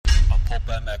Pulp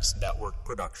MX Network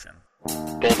production.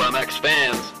 Pulp MX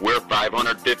fans, we're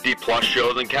 550 plus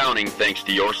shows and counting thanks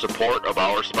to your support of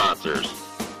our sponsors.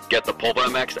 Get the Pulp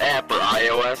MX app for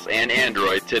iOS and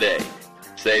Android today.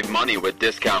 Save money with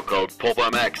discount code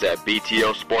PulpMX at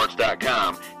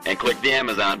BTOsports.com and click the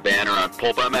Amazon banner on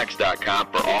PulpMX.com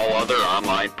for all other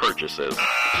online purchases.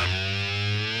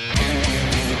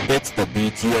 It's the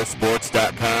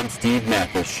BTOsports.com Steve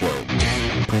Mathis Show,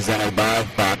 presented by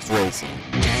Fox Racing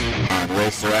on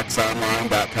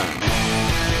RacerXOnline.com.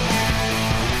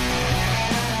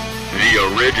 The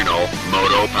original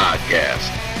Moto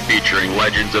Podcast, featuring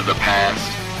legends of the past,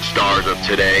 stars of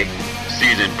today,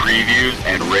 season previews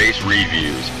and race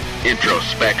reviews,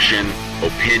 introspection,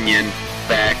 opinion,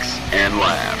 facts, and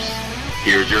laughs.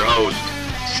 Here's your host,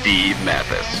 Steve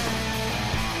Mathis.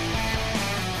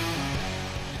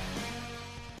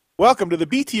 Welcome to the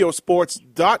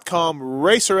BTOsports.com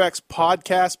RacerX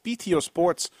podcast.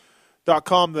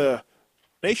 BTOsports.com, the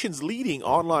nation's leading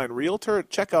online realtor.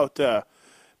 Check out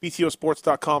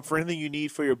BTOsports.com for anything you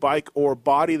need for your bike or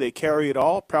body. They carry it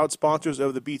all. Proud sponsors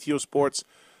of the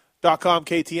BTOsports.com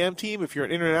KTM team. If you're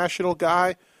an international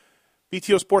guy,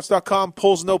 BTOsports.com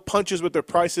pulls no punches with their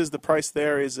prices. The price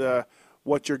there is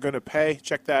what you're going to pay.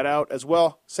 Check that out as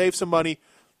well. Save some money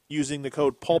using the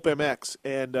code PulpMX.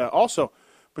 And also,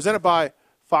 presented by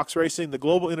Fox Racing, the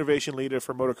global innovation leader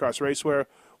for motocross racewear.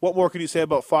 What more can you say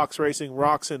about Fox Racing?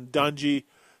 Roxon, Dungy,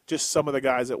 just some of the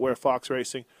guys that wear Fox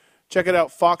Racing. Check it out,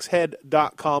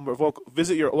 foxhead.com, or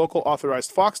visit your local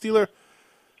authorized Fox dealer.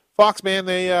 Fox, man,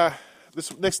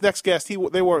 this next guest, he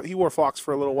wore Fox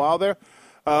for a little while there.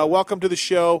 Welcome to the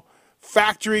show,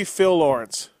 Factory Phil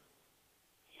Lawrence.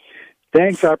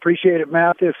 Thanks, I appreciate it,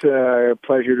 Mathis.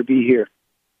 Pleasure to be here.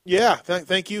 Yeah,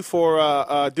 thank you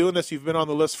for doing this. You've been on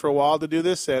the list for a while to do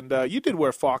this, and you did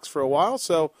wear Fox for a while,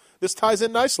 so this ties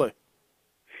in nicely.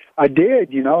 I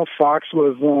did. Fox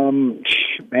was, when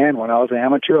I was an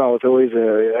amateur, I was always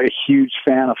a huge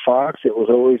fan of Fox. It was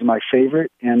always my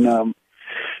favorite, and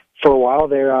for a while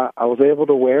there, I was able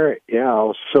to wear it. Yeah, I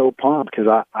was so pumped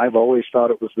because I've always thought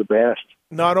it was the best.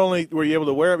 Not only were you able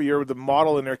to wear it, but you were the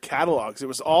model in their catalogs. It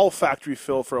was all Factory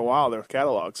Phil for a while, their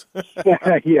catalogs.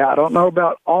 Yeah, I don't know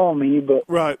about all me, but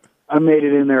right. I made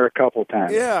it in there a couple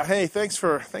times. Yeah, hey, thanks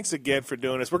again for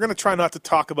doing this. We're going to try not to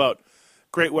talk about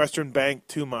Great Western Bank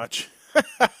too much.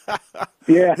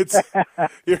 Yeah.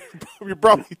 You're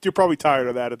probably tired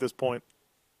of that at this point.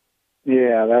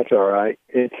 Yeah, that's all right.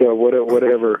 It's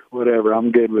whatever.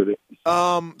 I'm good with it.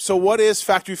 So what is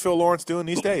Factory Phil Lawrence doing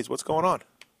these days? What's going on?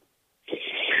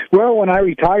 Well, when I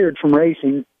retired from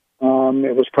racing,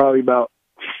 it was probably about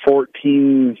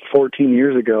 14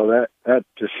 years ago. That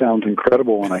just sounds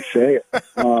incredible when I say it.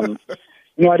 I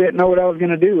didn't know what I was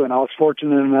going to do, and I was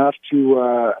fortunate enough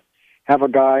to have a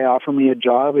guy offer me a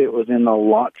job. It was in the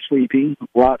lot sweeping.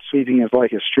 Lot sweeping is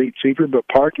like a street sweeper, but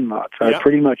parking lots. Yep. I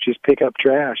pretty much just pick up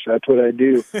trash. That's what I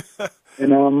do.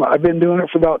 And I've been doing it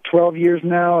for about 12 years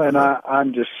now, and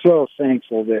I'm just so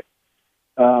thankful that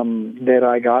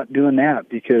I got doing that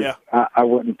because I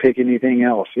wouldn't pick anything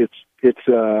else. It's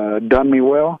done me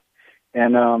well,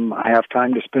 and I have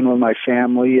time to spend with my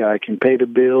family. I can pay the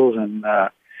bills, and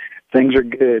things are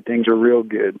good. Things are real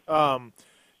good.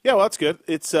 Yeah, well, that's good.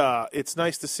 It's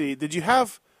nice to see. Did you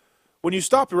have, when you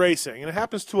stopped racing, and it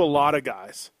happens to a lot of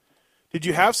guys, did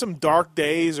you have some dark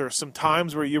days or some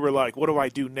times where you were like, what do I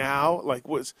do now?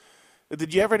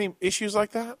 Did you have any issues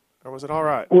like that, or was it all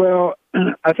right? Well,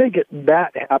 I think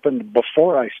that happened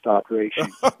before I stopped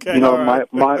racing. Okay,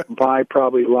 my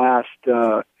probably last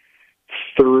I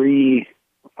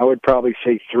would probably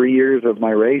say 3 years of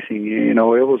my racing. It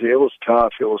was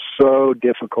tough. It was so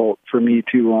difficult for me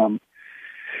to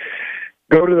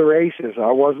go to the races.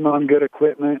 I wasn't on good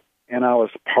equipment, and I was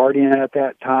partying at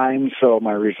that time, so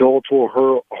my results were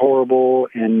horrible,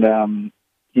 and,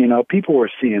 people were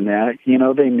seeing that.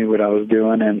 They knew what I was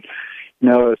doing, and,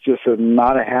 it's just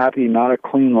not a happy, not a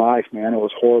clean life, man. It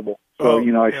was horrible. So,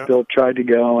 I still tried to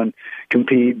go and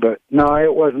compete, but no,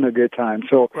 it wasn't a good time.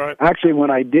 So, Actually, when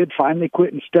I did finally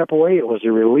quit and step away, it was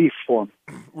a relief for me.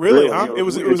 Really, huh? It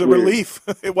was a relief.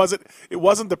 It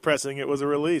wasn't depressing. It was a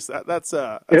release. That's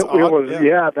odd.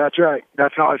 Yeah, that's right.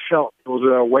 That's how I felt. It was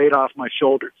a weight off my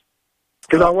shoulders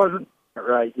because I wasn't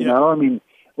right.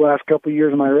 Last couple of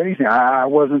years of my racing, I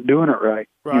wasn't doing it right.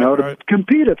 To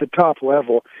compete at the top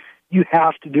level, you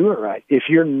have to do it right. If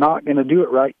you're not going to do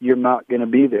it right, you're not going to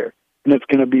be there, and it's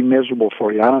going to be miserable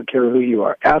for you. I don't care who you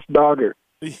are. Ask Dogger.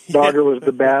 Dogger was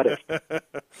the baddest.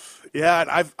 Yeah, and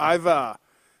I've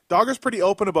Dogger's pretty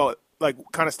open about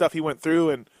kind of stuff he went through,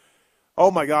 and Oh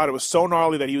my God, it was so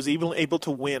gnarly that he was even able to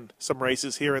win some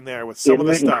races here and there with some of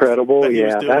the Isn't it stuff incredible? that he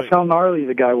was Yeah, doing. that's how gnarly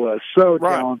the guy was. So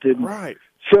Right, talented, right.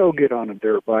 so good on a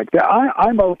dirt bike.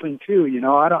 I'm open too.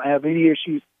 I don't have any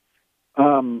issues.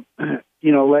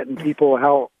 Letting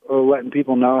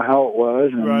people know how it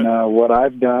was and Right. what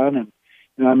I've done,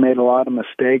 and I made a lot of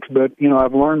mistakes, but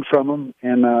I've learned from them,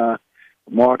 and I'm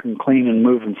walking clean and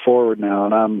moving forward now,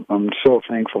 and I'm so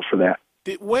thankful for that.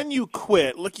 When you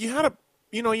quit, look, you had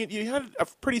you had a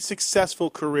pretty successful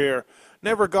career.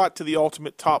 Never got to the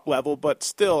ultimate top level, but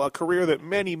still a career that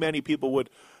many, many people would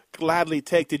gladly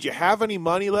take. Did you have any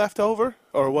money left over,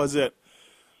 or was it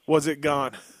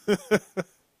gone?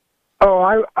 Oh,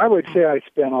 I would say I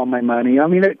spent all my money. I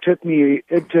mean, it took me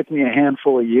a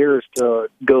handful of years to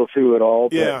go through it all.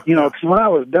 But, Yeah. because when I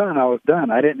was done, I was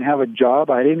done. I didn't have a job.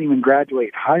 I didn't even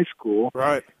graduate high school.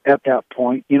 Right. At that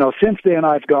point. Since then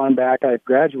I've gone back. I've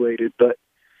graduated, but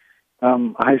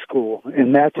high school,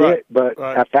 and that's Right. it. But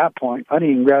at that point, I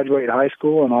didn't even graduate high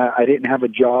school, and I didn't have a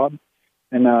job,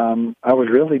 and I was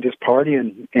really just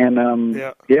partying. And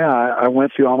I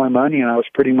went through all my money, and I was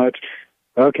pretty much.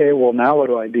 Okay, well, now what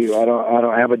do? I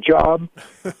don't have a job.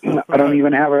 I don't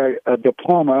even have a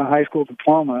diploma, high school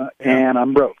diploma, and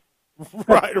I'm broke.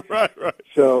 Right.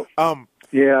 So,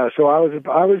 so I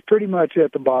was pretty much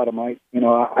at the bottom. I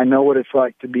know what it's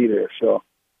like to be there. So,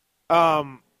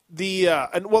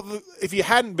 if you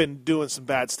hadn't been doing some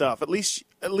bad stuff, at least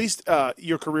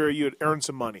your career you had earned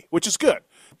some money, which is good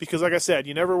because, like I said,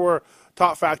 you never were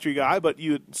top factory guy, but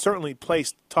you certainly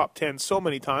placed top 10 so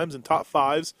many times and top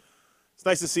 5s. It's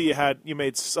nice to see you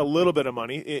made a little bit of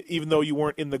money, even though you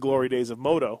weren't in the glory days of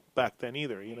moto back then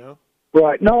either.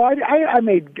 Right. No, I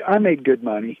made good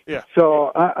money. Yeah.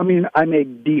 So I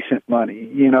made decent money.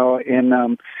 And I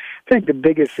think the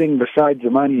biggest thing besides the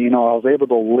money, I was able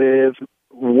to live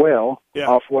well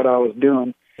off what I was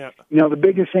doing. Yeah. The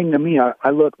biggest thing to me, I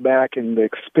look back and the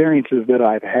experiences that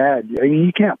I've had. I mean,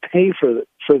 you can't pay for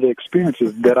the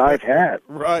experiences that I've had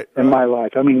in my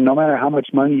life. I mean, no matter how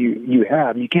much money you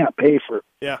have, you can't pay for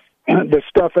the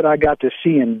stuff that I got to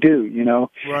see and do.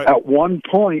 Right. At one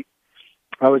point,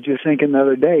 I was just thinking the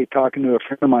other day, talking to a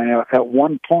friend of mine. At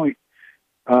one point,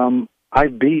 I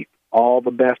beat all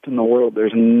the best in the world.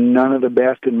 There's none of the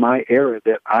best in my era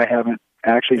that I haven't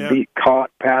actually beat, caught,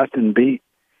 passed, and beat.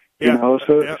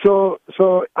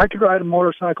 So I could ride a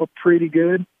motorcycle pretty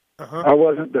good. Uh-huh. I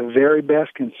wasn't the very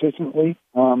best consistently.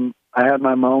 I had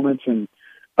my moments and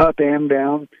up and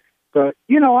down. But,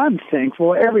 I'm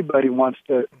thankful. Everybody wants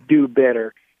to do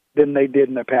better than they did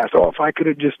in the past. Oh, if I could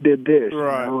have just did this.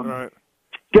 Right.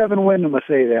 Kevin Windham will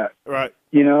say that. Right.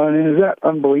 And is that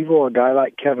unbelievable? A guy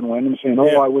like Kevin Windham saying,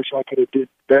 I wish I could have did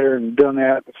better and done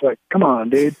that. It's like, come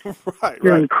on, dude.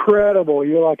 You're incredible.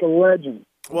 You're like a legend.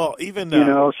 Well, even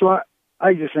so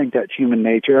I just think that's human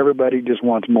nature. Everybody just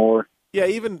wants more. Yeah,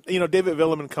 even David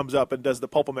Villeman comes up and does the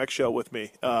Pulp MX show with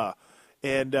me,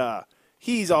 and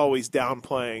he's always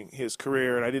downplaying his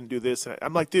career. And I didn't do this, and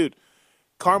I'm like, dude,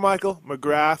 Carmichael,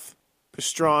 McGrath,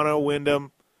 Pastrana,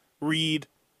 Wyndham, Reed,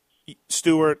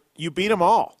 Stewart, you beat them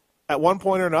all at one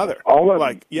point or another. All of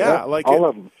them. Yeah, all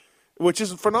of them, which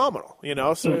is phenomenal.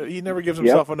 So he never gives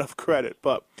himself enough credit,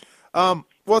 but.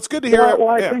 Well, it's good to hear. Well,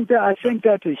 I think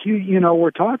that's a huge.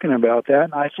 We're talking about that,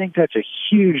 and I think that's a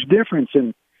huge difference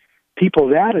in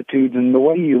people's attitudes and the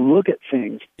way you look at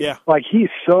things. Yeah, like he's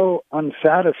so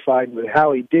unsatisfied with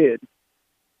how he did,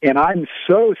 and I'm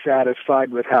so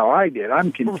satisfied with how I did.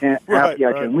 I'm content, happy.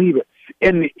 I can leave it,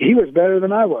 and he was better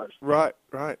than I was. Right.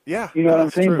 Yeah, you know what I'm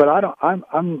saying. True. But I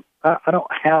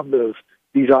don't have those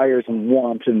desires and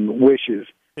wants and wishes.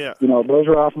 Yeah, those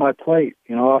are off my plate.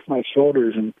 Off my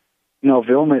shoulders and.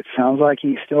 Vilma, it sounds like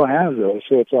he still has those.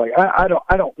 So it's like I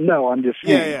don't know. I'm just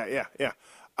saying. Yeah.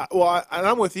 And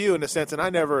I'm with you in a sense, and I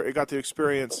never got to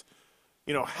experience,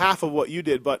 half of what you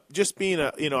did. But just being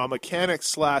a mechanic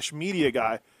 / media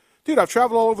guy, dude, I've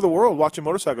traveled all over the world watching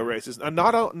motorcycle races, and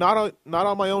not on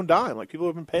my own dime. Like people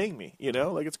have been paying me.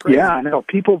 Like it's crazy. Yeah, I know.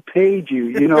 People paid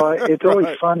you. It's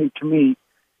always funny to me.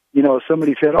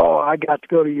 Somebody said, "Oh, I got to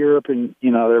go to Europe," and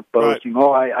they're boasting,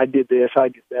 "Oh, I did this, I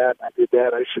did that, I did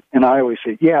that." I always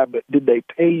say, "Yeah, but did they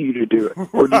pay you to do it,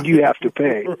 or did you have to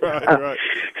pay?" Right.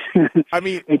 I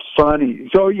mean, it's funny.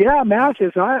 So yeah,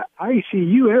 Mathis, I see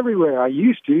you everywhere. I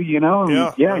used to,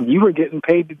 and you were getting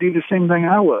paid to do the same thing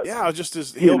I was. Yeah, I was just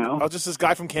this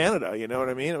guy from Canada. You know what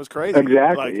I mean? It was crazy.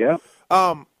 Exactly. Yeah.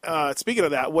 Speaking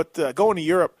of that, going to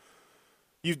Europe.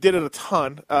 You did it a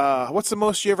ton. What's the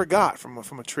most you ever got from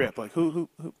a trip? Like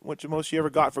what's the most you ever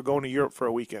got for going to Europe for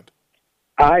a weekend?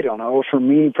 I don't know. For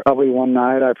me, probably one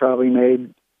night I probably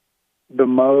made the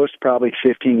most, probably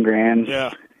 $15,000.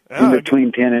 Yeah. in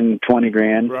between 10 and 20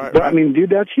 grand. Right, But right. I mean, dude,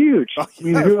 that's huge. Oh, I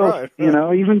mean, yeah, who else, right. you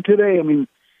know, even today, I mean,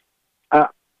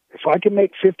 if I can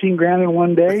make 15 grand in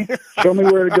one day, show me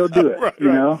where to go do it, Right, you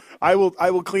right. know? I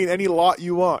will clean any lot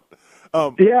you want.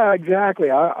 Yeah, exactly.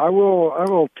 I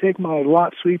will take my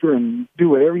lot sweeper and do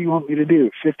whatever you want me to do.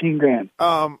 15 grand.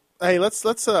 Hey, let's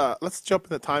jump in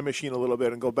the time machine a little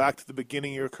bit and go back to the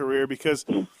beginning of your career, because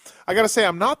I got to say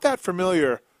I'm not that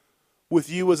familiar with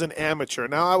you as an amateur.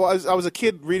 Now I was a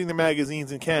kid reading the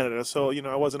magazines in Canada, so you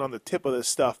know I wasn't on the tip of this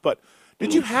stuff. But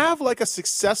did you have like a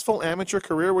successful amateur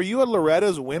career? Were you a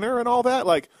Loretta's winner and all that?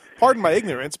 Like, pardon my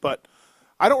ignorance, but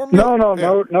I don't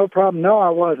remember. No problem. No, I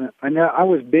wasn't. I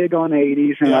was big on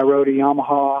 80s, and I rode a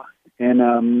Yamaha.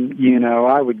 And, you know,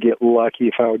 I would get lucky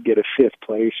if I would get a fifth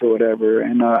place or whatever.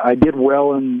 And I did well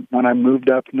when I moved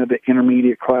up into the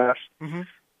intermediate class.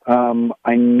 Mm-hmm.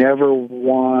 I never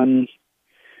won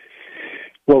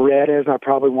Loretta's. I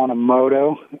probably won a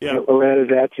moto. Yeah. Loretta's,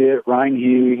 that's it. Ryan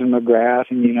Hughes and McGrath,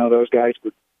 and, you know, those guys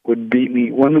would beat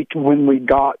me. When we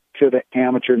got to the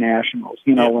amateur nationals,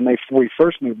 you know, when we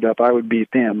first moved up, I would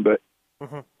beat them. But,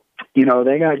 you know,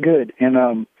 they got good.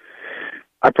 And,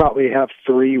 I probably have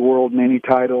 3 world mini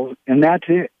titles, and that's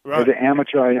it. Right. As an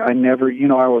amateur, I never, you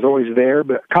know, I was always there,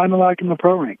 but kind of like in the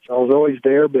pro ranks. I was always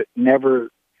there, but never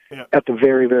at the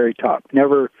very, very top.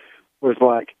 Never was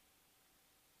like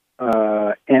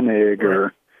Emig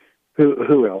or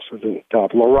who else was at the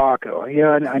top? Laraco.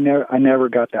 Yeah, I never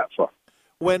got that far.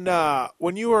 When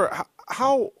you were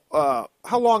how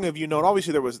long have you known?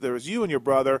 Obviously, there was you and your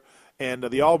brother and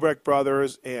the Albrecht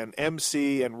brothers and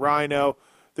MC and Rhino.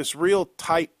 This real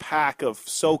tight pack of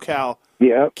SoCal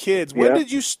kids. When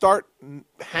did you start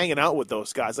hanging out with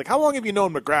those guys? Like, how long have you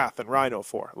known McGrath and Rhino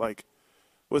for? Like,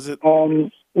 was it? Well,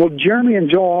 Jeremy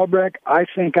and Joel Albrecht, I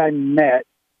think I met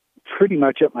pretty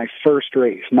much at my first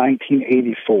race,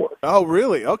 1984. Oh,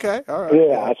 really? Okay, all right.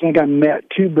 Yeah, I think I met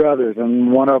 2 brothers,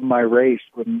 and one of them I raced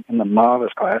in the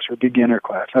novice class or beginner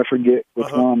class. I forget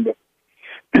which one, but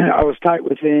I was tight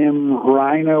with him.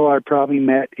 Rhino, I probably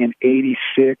met in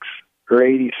 86. Or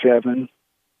 87,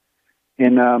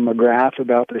 and McGrath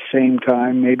about the same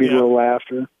time, maybe a little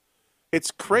after.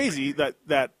 It's crazy that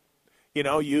you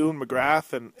know, you and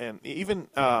McGrath and even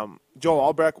Joel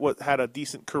Albrecht had a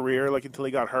decent career, like until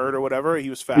he got hurt or whatever. He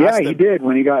was fast. Yeah, he did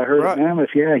when he got hurt at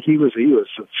Mammoth. Yeah, he was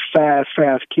a fast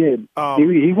kid.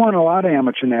 He won a lot of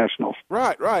amateur nationals.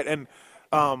 Right, and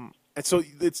so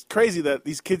it's crazy that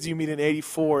these kids you meet in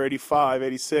 84, 85,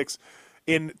 86.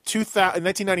 In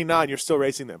 1999, you're still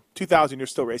racing them. 2000, you're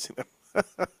still racing them.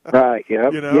 Right,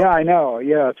 yeah. You know? Yeah, I know.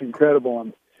 Yeah, it's incredible.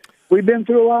 And we've been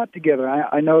through a lot together.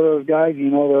 I know those guys, you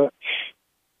know,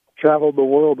 traveled the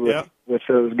world with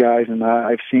those guys, and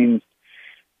I've seen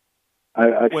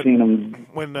them.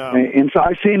 And so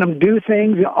I've seen them do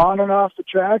things on and off the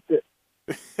track that,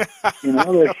 you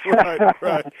know,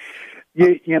 right.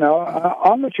 You know,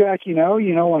 on the track, you know,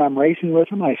 when I'm racing with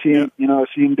them, I see him, you know,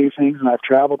 see him do things, and I've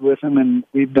traveled with him, and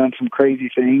we've done some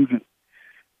crazy things.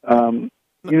 And,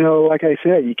 you know, like I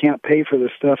said, you can't pay for the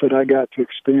stuff that I got to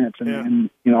experience, and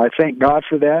you know, I thank God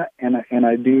for that, and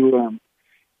I do.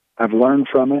 I've learned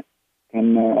from it,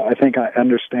 and I think I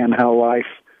understand how life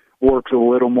works a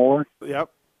little more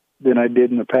than I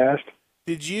did in the past.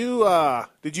 Did you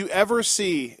ever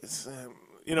see,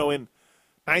 you know, in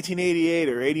 1988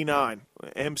 or 89,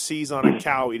 MC's on a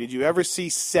Cowie, did you ever see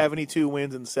 72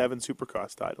 wins and 7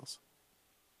 Supercross titles?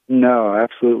 No,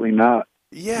 absolutely not.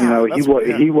 Yeah, you know,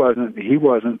 he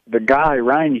wasn't the guy.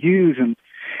 Ryan Hughes and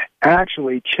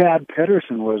actually Chad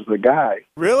Pedersen was the guy.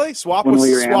 Really? Swap when was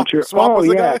we were amateur. was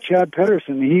the guy? Chad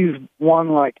Pedersen. He's won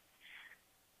like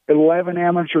 11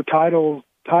 amateur titles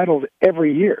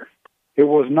every year. It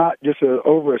was not just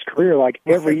over his career. Like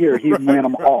every year, he'd win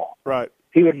them all. Right.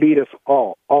 He would beat us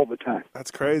all the time.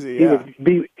 That's crazy. He would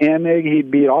beat Emig.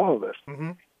 He'd beat all of us.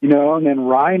 Mm-hmm. You know, and then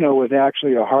Rhino was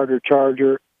actually a harder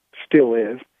charger, still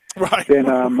is, than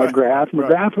McGrath.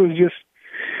 McGrath was just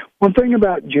one thing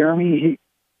about Jeremy.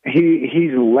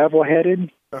 He's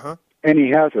level-headed, and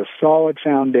he has a solid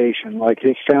foundation. Like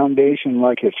his foundation,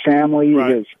 like his family,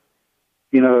 his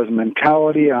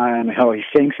mentality on how he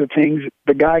thinks of things.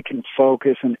 The guy can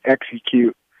focus and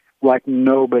execute like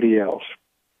nobody else.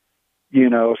 You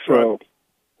know, so,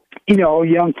 you know,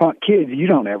 young punk kids, you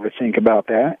don't ever think about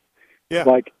that. Yeah.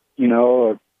 Like, you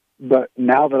know, but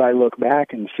now that I look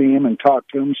back and see him and talk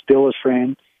to him, still his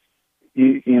friend,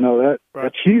 you know,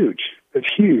 that's huge.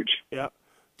 It's huge. Yeah.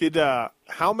 Did,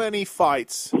 how many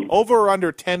fights, over or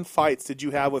under 10 fights did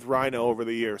you have with Rhino over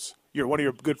the years? You're one of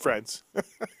your good friends.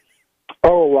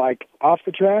 Oh, like off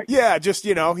the track? Yeah, just,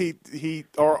 you know, we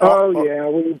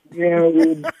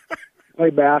play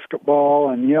basketball,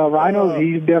 and Rhino's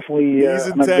he's definitely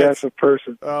an aggressive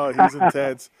person. Oh, he's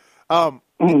intense.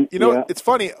 It's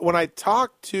funny when I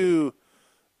talk to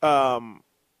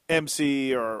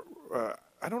MC or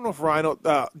I don't know if Rhino,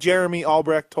 Jeremy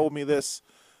Albrecht told me this.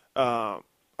 A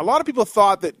lot of people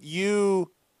thought that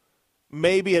you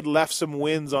maybe had left some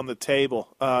wins on the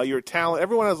table. Your talent,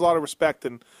 everyone has a lot of respect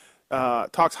and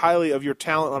talks highly of your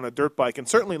talent on a dirt bike. And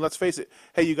certainly, let's face it,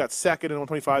 hey, you got second in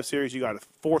 125 series, you got a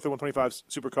fourth in 125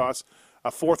 Supercross,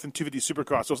 a fourth in 250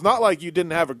 Supercross. So it's not like you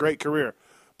didn't have a great career.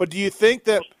 But do you think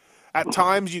that at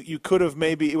times you could have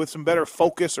maybe, with some better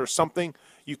focus or something,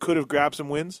 you could have grabbed some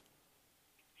wins?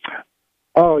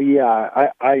 Oh,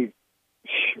 yeah. I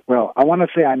want to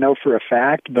say I know for a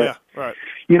fact, but, yeah, right.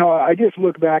 I just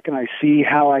look back and I see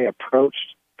how I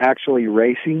approached actually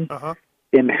racing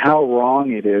and how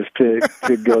wrong it is to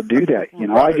go do that.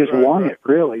 I just won it,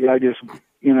 really. I just,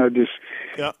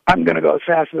 I'm going to go as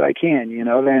fast as I can,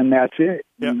 then that's it.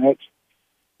 Yeah. And that's,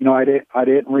 I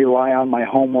didn't rely on my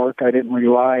homework. I didn't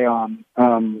rely on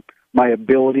my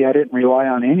ability. I didn't rely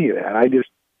on any of that.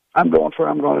 I'm going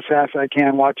as fast as I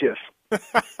can. Watch this.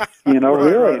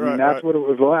 Really. That's what it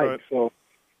was like. Right. So,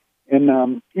 and,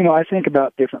 I think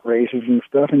about different races and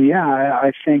stuff, and yeah,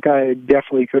 I think I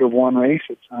definitely could have won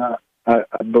races. I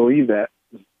believe that.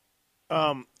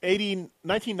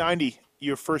 1990,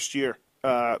 your first year,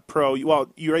 pro. Well,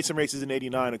 you raced some races in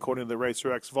 '89, according to the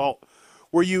Racer X Vault.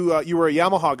 Were you were a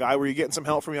Yamaha guy? Were you getting some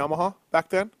help from Yamaha back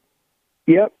then?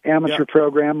 Yep, amateur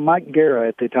program. Mike Guerra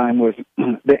at the time was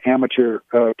the amateur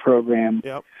program.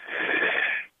 Yep.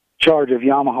 Charge of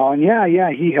Yamaha, and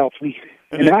yeah, he helped me.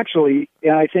 And actually,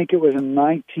 I think it was in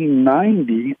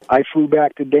 1990, I flew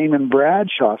back to Damon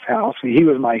Bradshaw's house. He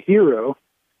was my hero,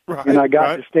 and I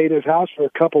got to stay at his house for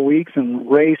a couple weeks and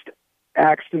raced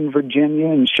Axton, Virginia,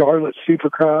 and Charlotte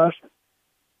Supercross.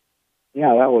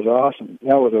 Yeah, that was awesome.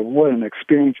 What an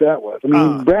experience that was. I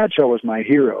mean, Bradshaw was my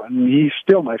hero, and he's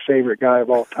still my favorite guy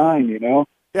of all time, Yeah,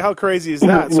 how crazy is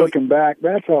that? Looking back,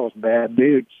 Bradshaw was bad,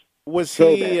 dude. Was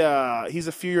he? He's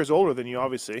a few years older than you,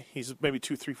 obviously. He's maybe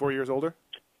 2, 3, 4 years older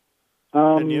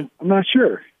than you. I'm not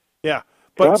sure. Yeah,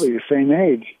 probably the same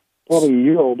age. Probably a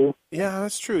year older. Yeah,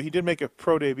 that's true. He did make a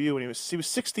pro debut when he was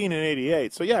 16 in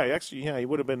 '88. So yeah, he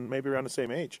would have been maybe around the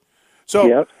same age.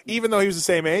 So even though he was the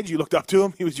same age, you looked up to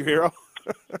him. He was your hero.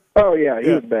 Oh yeah, he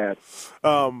was bad.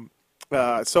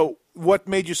 So what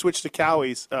made you switch to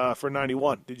Cowie's for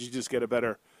 '91? Did you just get a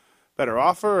better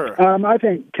offer? Or? I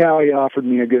think Cowie offered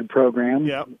me a good program.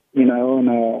 Yeah.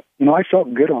 I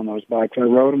felt good on those bikes. I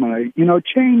rode them, and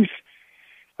change.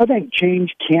 I think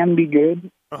change can be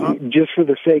good, just for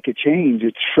the sake of change.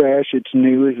 It's fresh, it's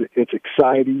new, it's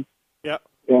exciting. Yeah.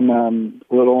 And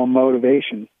a little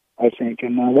motivation, I think,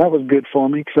 and that was good for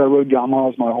me because I rode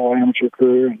Yamahas my whole amateur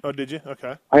career. Oh, did you?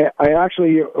 Okay. I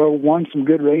actually won some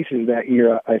good races that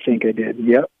year. I think I did.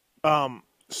 Yep.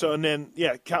 So and then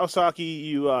Kawasaki,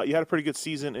 you had a pretty good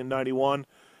season in '91.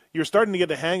 You're starting to get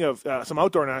the hang of some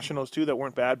outdoor nationals too that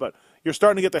weren't bad, but you're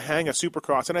starting to get the hang of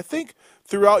Supercross. And I think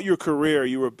throughout your career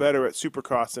you were better at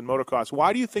Supercross than motocross.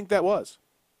 Why do you think that was?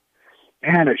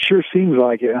 Man, it sure seems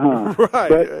like it, huh? Right.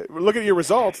 But, look at your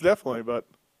results, definitely, but.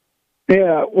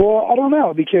 Yeah, well, I don't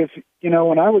know, because,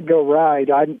 when I would go ride,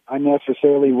 I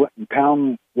necessarily wouldn't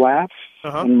pound laps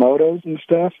and motos and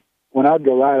stuff. When I'd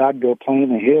go ride, I'd go play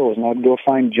in the hills, and I'd go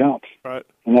find jumps. Right.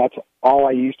 And that's all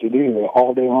I used to do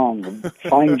all day long.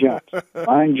 Find jumps,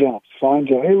 find jumps, find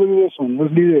jumps. Hey, look at this one.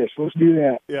 Let's do this. Let's do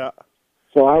that. Yeah.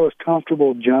 So I was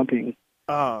comfortable jumping,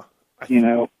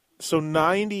 So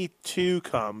 92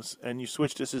 comes, and you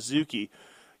switch to Suzuki.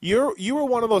 You were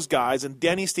one of those guys, and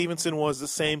Denny Stevenson was the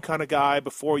same kind of guy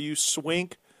before you.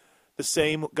 Swink, the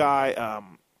same guy.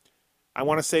 I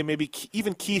want to say maybe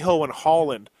even Kehoe and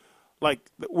Holland,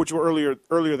 which were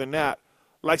earlier than that.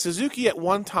 Like Suzuki at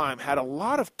one time had a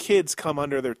lot of kids come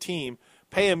under their team,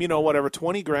 pay them,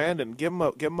 $20,000 and give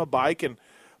them a bike,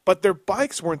 but their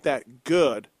bikes weren't that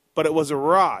good, but it was a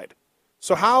ride.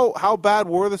 So how bad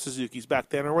were the Suzukis back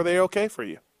then, or were they okay for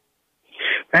you?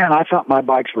 Man, I thought my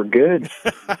bikes were good.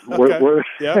 Were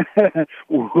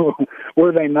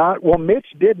they not? Well, Mitch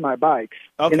did my bikes.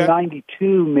 Okay. In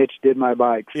 '92, Mitch did my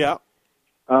bikes. Yeah.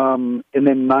 And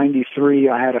then '93,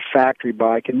 I had a factory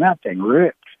bike, and that thing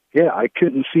ripped. Yeah, I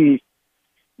couldn't see,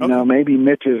 maybe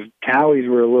Mitch's Cowies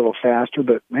were a little faster,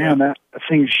 but, man, that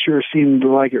thing sure seemed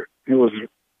like it was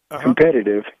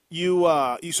competitive.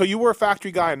 So you were a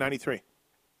factory guy in '93?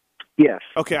 Yes.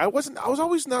 Okay, I was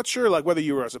always not sure whether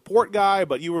you were a support guy,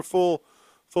 but you were full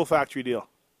factory deal.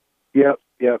 Yep.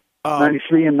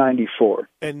 93 and 94.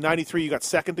 And '93, you got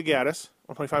second to Gaddis,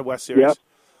 125 West Series. Yep.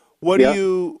 What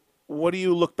what do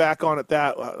you look back on at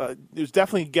that? There's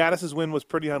definitely Gaddis's win was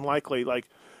pretty unlikely. Like,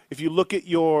 if you look at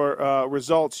your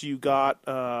results, you got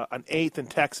an 8th in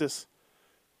Texas,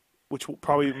 which will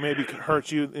probably maybe could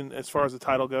hurt you as far as the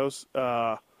title goes.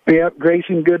 Yep,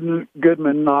 Grayson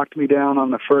Goodman knocked me down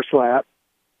on the first lap.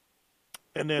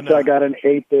 And then so I got an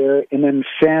 8 there. And then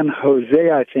San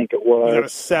Jose, I think it was. You got a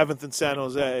 7th in San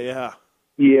Jose, yeah.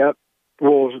 Yep.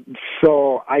 Well,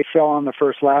 so I fell on the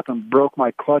first lap and broke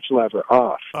my clutch lever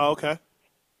off. Oh, okay.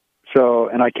 So,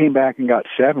 and I came back and got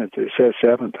 7th. It says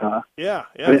 7th, huh? Yeah.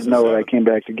 I didn't know what I came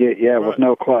back to get. Yeah, right. With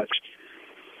no clutch.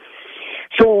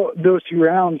 So those 2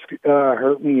 rounds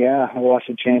hurt me. Yeah, I lost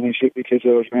the championship because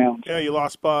of those rounds. Yeah, you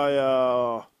lost by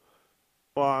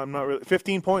I'm not really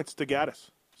 15 points to Gaddis.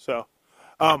 So,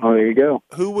 there you go.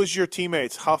 Who was your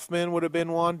teammates? Huffman would have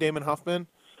been one. Damon Huffman.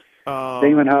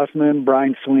 Damon Huffman,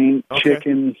 Brian Swink, okay.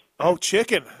 Chicken. Oh,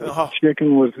 Chicken. Oh.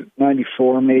 Chicken was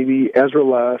 94, maybe. Ezra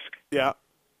Lusk. Yeah.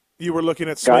 You were looking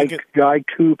at Swink. Guy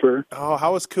Cooper. Oh,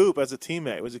 how was Coop as a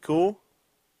teammate? Was he cool?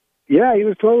 Yeah, he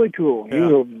was totally cool.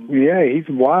 Yeah. He's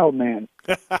a wild man.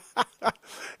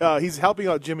 He's helping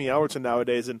out Jimmy Albertson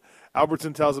nowadays, and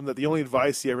Albertson tells him that the only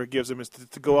advice he ever gives him is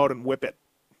to go out and whip it.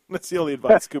 That's the only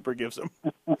advice Cooper gives him.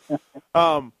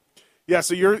 Yeah,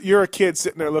 so you're a kid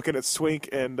sitting there looking at Swink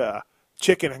and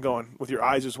Chicken and going with your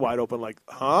eyes just wide open like,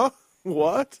 huh?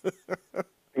 What?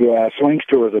 Yeah,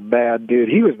 Swinkster was a bad dude.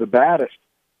 He was the baddest.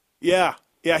 Yeah,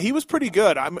 he was pretty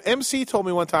good. MC told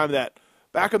me one time that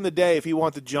back in the day, if he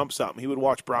wanted to jump something, he would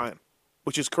watch Brian,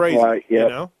 which is crazy. Right,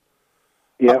 yep.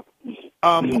 You know?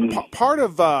 Yep. Part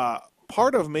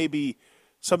of maybe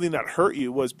something that hurt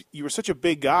you was you were such a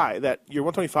big guy that your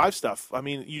 125 stuff, I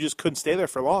mean, you just couldn't stay there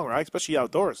for long, right? Especially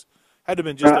outdoors. Had to have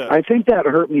been just I think that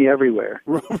hurt me everywhere,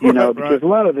 because a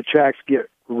lot of the tracks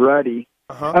get ruddy.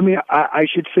 Uh-huh. I mean, I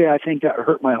should say I think that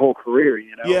hurt my whole career,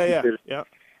 Yeah.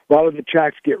 A lot of the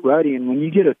tracks get ruddy, and when you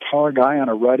get a taller guy on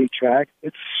a ruddy track,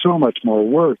 it's so much more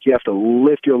work. You have to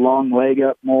lift your long leg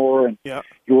up more, and you're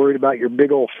worried about your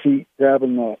big old feet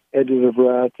grabbing the edges of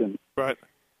ruts, and right.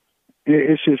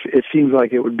 It seems like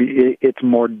it's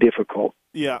more difficult.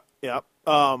 Yeah.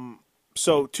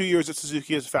 So 2 years at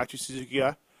Suzuki as a factory Suzuki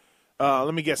guy.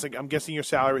 Let me guess. I'm guessing your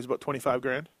salary is about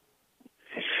 $25,000.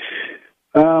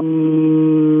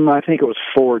 I think it was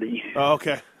 40. Oh,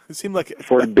 okay. It seemed like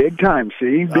for big time.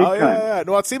 See, big time. Yeah.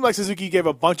 No, it seemed like Suzuki gave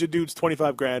a bunch of dudes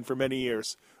 $25,000 for many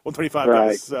years. Well, 25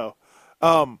 guys. So,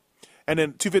 and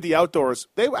then 250 outdoors.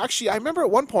 They actually, I remember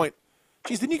at one point.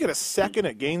 Geez, didn't you get a second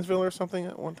at Gainesville or something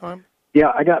at one time?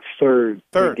 Yeah, I got third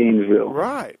at Gainesville.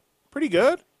 Right. Pretty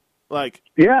good.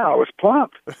 Yeah, I was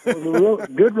pumped. It was a real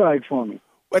good ride for me.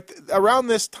 But around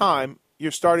this time,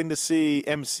 you're starting to see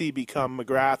MC become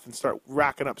McGrath and start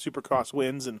racking up Supercross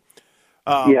wins. And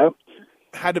yep.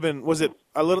 Had to been, was it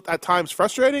a little at times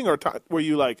frustrating, or were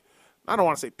you like, I don't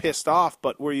want to say pissed off,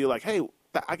 but were you like, hey,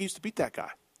 I used to beat that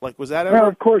guy? Like, was that ever? Well,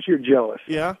 of course you're jealous.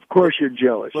 Yeah. Of course you're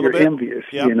jealous. You're envious.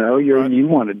 Yep. You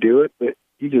want to do it, but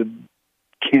you just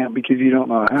can't because you don't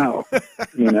know how.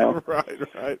 Right.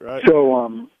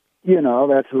 So,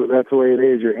 that's the way it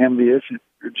is. You're envious,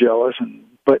 you're jealous,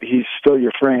 but he's still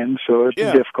your friend, so it's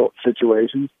a difficult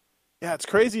situation. Yeah, it's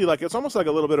crazy. Like, it's almost like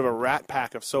a little bit of a rat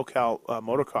pack of SoCal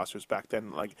motocrossers back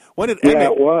then. Like, when did Emig? Yeah,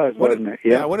 it was, wasn't it?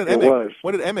 Yeah, when did it Emig? was.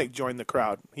 When did Emig join the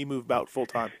crowd? He moved out full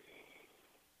time.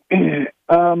 What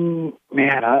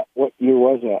year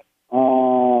was that?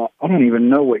 I don't even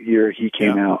know what year he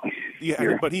came out.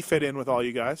 Yeah, but he fit in with all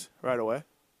you guys right away.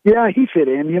 Yeah, he fit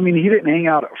in. I mean, he didn't hang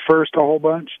out at first a whole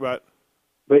bunch, right?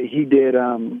 But he did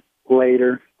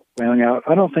later. We hung out.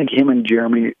 I don't think him and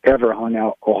Jeremy ever hung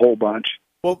out a whole bunch.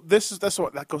 Well,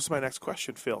 that goes to my next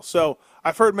question, Phil. So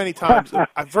I've heard many times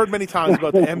about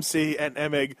the MC and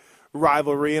Emig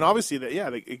rivalry, and obviously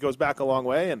it goes back a long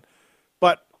way.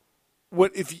 But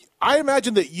I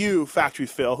imagine that you, Factory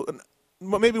Phil,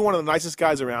 maybe one of the nicest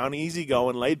guys around,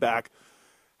 easygoing, laid back.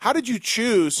 How did you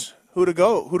choose who to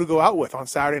go out with on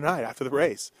Saturday night after the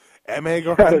race? Emig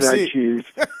or MC? How did I choose?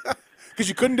 Because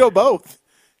you couldn't go both.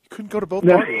 You couldn't go to both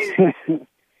parties.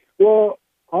 Well,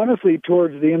 honestly,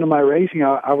 towards the end of my racing,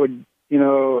 I would,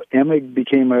 Emig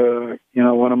became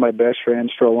one of my best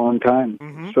friends for a long time.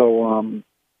 Mm-hmm.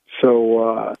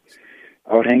 So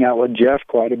I would hang out with Jeff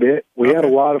quite a bit. We had a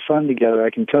lot of fun together, I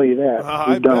can tell you that.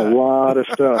 We've done a lot of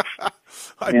stuff.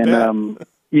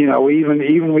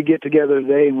 We get together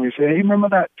today and we say, hey, remember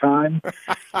that time?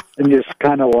 And just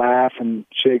kind of laugh and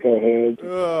shake our heads.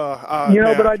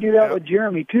 But I do that with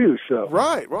Jeremy too. So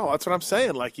right. Well, that's what I'm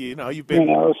saying. Like, you've been,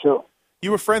 you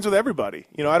were friends with everybody.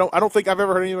 I don't think I've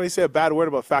ever heard anybody say a bad word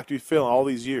about Factory Phil in all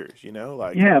these years.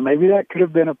 Yeah, maybe that could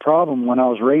have been a problem when I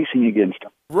was racing against him.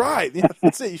 Right. Yeah,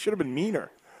 that's it. You should have been meaner.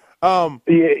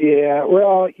 Yeah.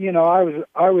 Well,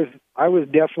 I was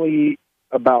definitely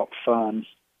about fun.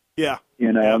 Yeah.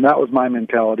 And that was my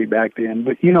mentality back then.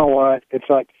 But you know what? It's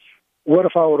like, what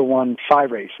if I would have won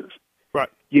 5 races? Right.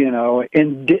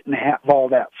 And didn't have all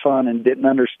that fun and didn't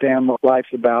understand what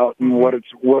life's about and what it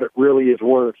really is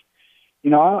worth.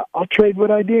 I'll trade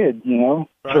what I did,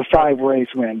 for 5 race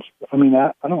wins. I mean,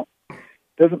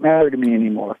 doesn't matter to me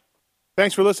anymore.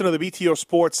 Thanks for listening to the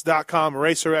BTOsports.com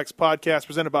RacerX podcast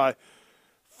presented by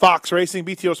Fox Racing.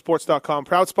 BTOsports.com,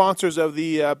 proud sponsors of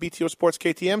the BTO Sports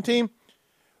KTM team.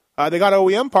 They got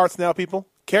OEM parts now, people.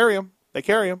 Carry them. They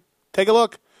carry them. Take a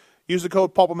look. Use the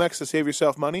code PulpMX to save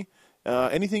yourself money.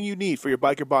 Anything you need for your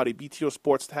bike or body, BTO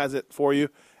Sports has it for you.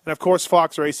 And, of course,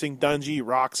 Fox Racing, Dungey,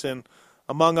 Roxon,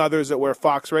 among others that wear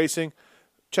Fox Racing.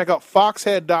 Check out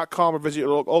foxhead.com or visit your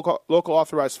local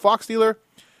authorized Fox dealer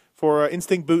for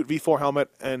Instinct Boot, V4 helmet,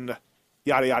 and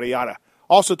yada, yada, yada.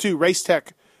 Also, too,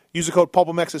 Racetech. Use the code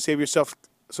PulpMX to save yourself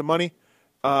some money.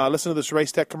 Listen to this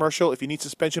Racetech commercial. If you need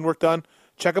suspension work done,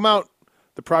 check them out.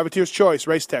 The Privateer's Choice,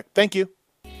 Racetech. Thank you.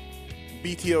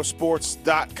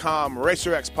 BTOsports.com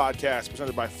RacerX podcast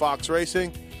presented by Fox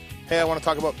Racing. Hey, I want to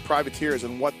talk about privateers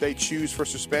and what they choose for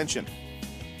suspension.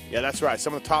 Yeah, that's right.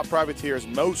 Some of the top privateers,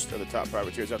 most of the top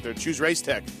privateers out there, choose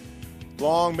Racetech.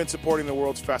 Long been supporting the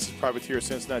world's fastest privateer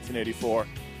since 1984.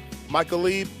 Michael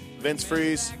Lieb, Vince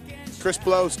Freeze, Chris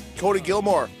Blows, Cody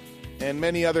Gilmore, and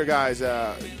many other guys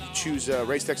choose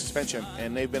Racetech suspension,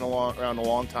 and they've been around a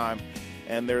long time,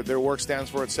 and their work stands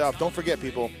for itself. Don't forget,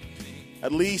 people,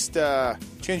 at least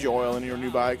change your oil in your new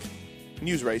bike and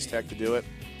use Racetech to do it.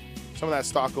 Some of that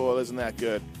stock oil isn't that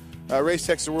good.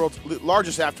 Racetech's the world's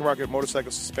largest aftermarket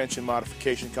motorcycle suspension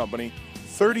modification company.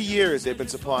 30 years they've been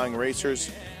supplying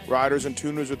racers, riders, and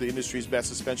tuners with the industry's best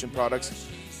suspension products.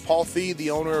 Paul Thede,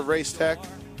 the owner of Racetech,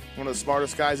 one of the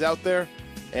smartest guys out there,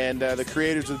 and the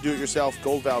creators of the do-it-yourself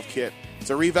Gold Valve Kit. It's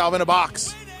a revalve in a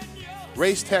box.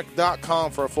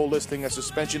 Racetech.com for a full listing of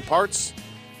suspension parts,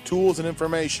 tools, and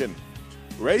information.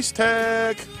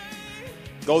 Racetech!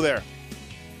 Go there.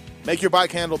 Make your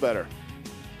bike handle better.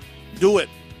 Do it.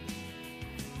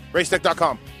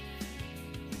 Racetech.com.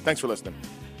 Thanks for listening.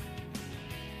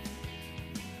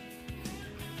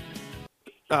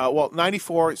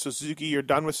 94, so Suzuki, you're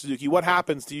done with Suzuki. What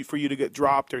happens for you to get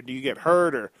dropped, or do you get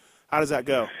hurt, or how does that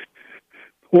go?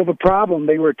 Well, the problem,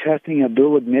 they were testing a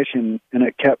dual ignition, and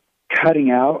it kept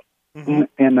cutting out. Mm-hmm.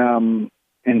 And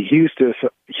in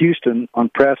Houston on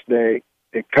press day,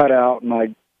 it cut out, and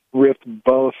I ripped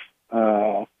both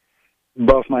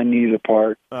my knees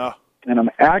apart. And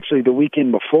I'm actually the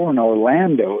weekend before in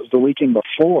Orlando. It was the weekend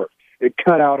before. It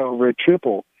cut out over a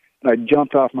triple, and I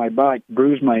jumped off my bike,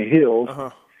 bruised my heels.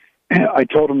 I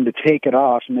told them to take it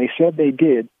off, and they said they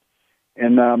did.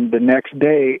 And the next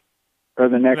day, or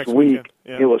the next week,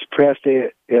 It was press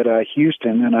day at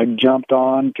Houston, and I jumped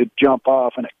on to jump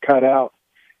off, and it cut out.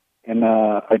 And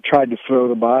I tried to throw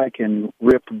the bike and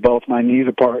ripped both my knees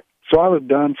apart. So I was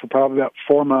done for probably about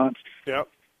 4 months. Yep.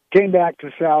 Came back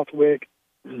to Southwick.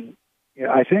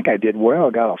 I think I did well. I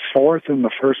got a 4th in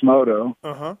the first moto.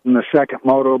 In the second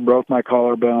moto, broke my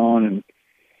collarbone, and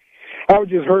I was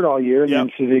just hurt all year. And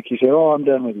then Suzuki said, "Oh, I'm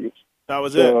done with you." That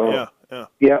was it. Yeah.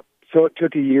 Yep. So it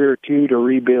took a year or two to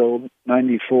rebuild.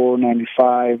 94,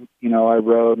 95. I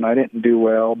rode, and I didn't do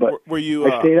well, but were you?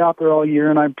 I stayed out there all year,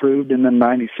 and I improved. And then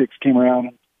 96 came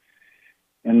around,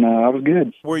 and I was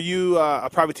good. Were you a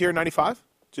privateer in 95?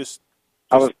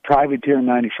 I was privateer in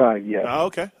 95, yes. Oh,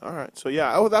 okay. All right. So,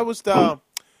 yeah. Oh, that was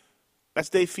that's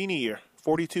Dave Feeney year,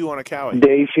 42 on a Cowie.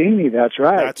 Dave Feeney, that's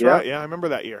right. That's right. Yeah, I remember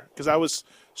that year because I was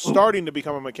starting to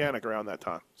become a mechanic around that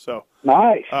time. So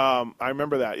nice. I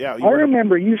remember that. Yeah. I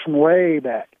remember you from way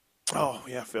back. Oh,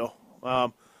 yeah, Phil.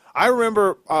 I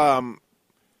remember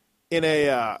in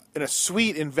a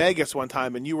suite in Vegas one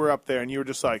time, and you were up there, and you were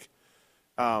just like,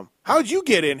 how'd you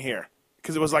get in here?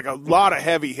 Because it was like a lot of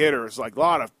heavy hitters, like a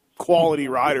lot of quality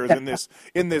riders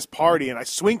in this party, and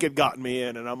Swink had gotten me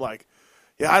in, and I'm like,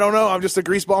 yeah, I don't know, I'm just a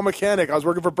greaseball mechanic. I was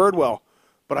working for Birdwell,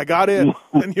 but I got in,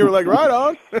 and you were like, right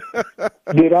on.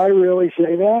 Did I really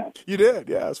say that? You did,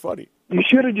 yeah, it's funny. You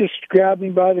should have just grabbed me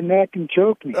by the neck and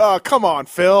choked me. Oh, come on,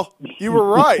 Phil. You were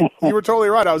right. You were totally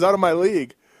right. I was out of my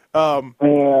league. I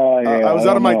was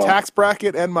out of my tax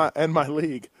bracket and my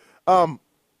league.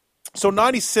 So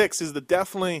 96 is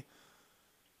definitely.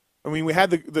 I mean, we had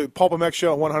the Pulp MX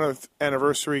show 100th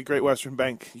anniversary, Great Western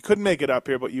Bank. You couldn't make it up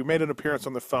here, but you made an appearance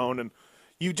on the phone, and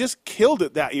you just killed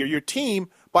it that year. Your team,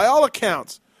 by all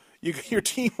accounts, your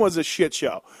team was a shit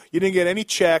show. You didn't get any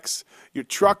checks. Your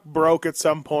truck broke at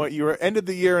some point. You ended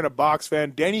the year in a box van.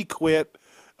 Denny quit.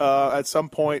 at some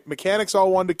point. Mechanics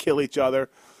all wanted to kill each other.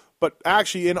 But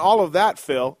actually, in all of that,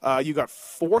 Phil, you got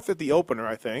fourth at the opener,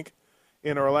 I think,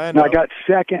 in Orlando. No, I got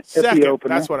second at the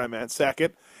opener. That's what I meant,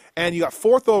 second. And you got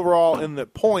fourth overall in the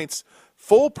points,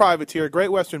 full privateer,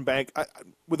 Great Western Bank.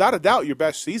 Without a doubt, your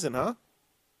best season, huh?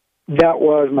 That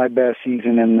was my best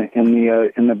season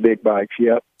in the big bikes.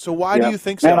 Yep. So why do you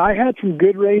think so? And I had some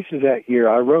good races that year.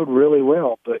 I rode really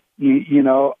well, but you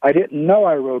know, I didn't know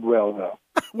I rode well though.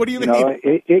 What do you mean? Know,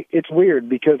 it's weird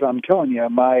because I'm telling you,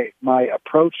 my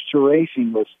approach to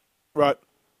racing was right.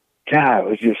 God, it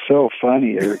was just so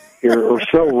funny or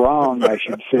so wrong, I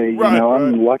should say. Right, you know,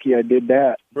 I'm lucky I did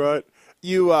that. Right.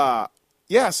 You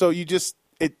so you just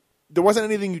there wasn't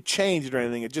anything you changed or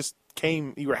anything. It just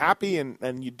came, you were happy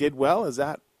and you did well. Is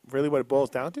that really what it boils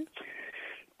down to?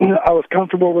 I was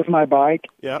comfortable with my bike,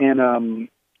 and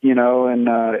you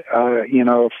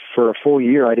know, for a full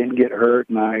year I didn't get hurt,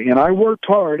 and I worked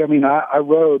hard. I mean, I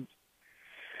worked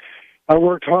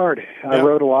hard. I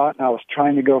rode a lot, and I was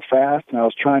trying to go fast, and I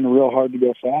was trying real hard to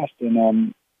go fast,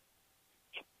 and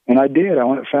I did. I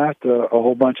went fast a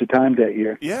whole bunch of times that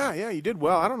year. Yeah, you did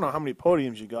well. I don't know how many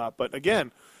podiums you got, but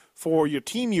again, for your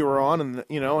team you were on, and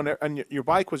you know, and your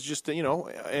bike was just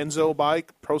Enzo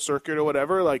bike, Pro Circuit or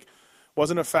whatever, like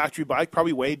wasn't a factory bike.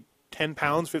 Probably weighed 10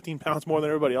 pounds, 15 pounds more than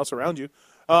everybody else around you.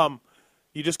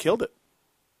 You just killed it.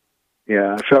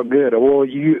 Yeah, I felt good. Well,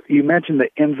 you mentioned the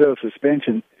Enzo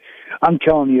suspension. I'm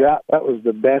telling you, that was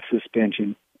the best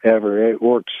suspension ever. It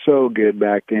worked so good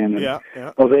back then. And I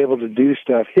was able to do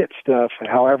stuff, hit stuff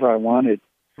however I wanted.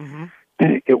 Mm-hmm.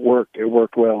 It worked. It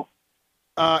worked well.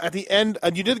 At the end,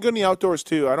 and you did good in the outdoors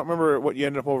too. I don't remember what you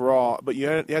ended up overall, but you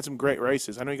had some great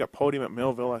races. I know you got podium at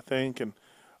Millville, I think. And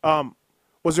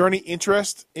was there any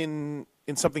interest in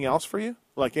something else for you?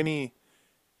 Like any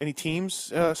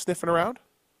teams sniffing around?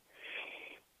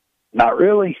 Not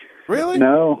really. Really?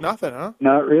 No. Nothing, huh?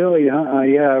 Not really. Not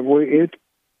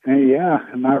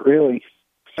really.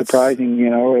 Surprising, you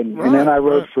know. And then I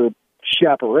rode for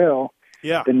Chaparral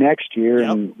the next year,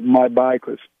 and my bike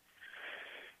was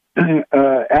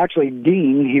actually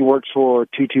Dean. He works for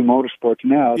 22 Motorsports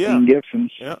now, Dean Gibson.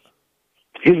 Yeah.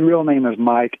 His real name is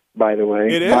Mike, by the way.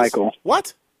 It is? Michael.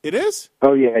 What? It is?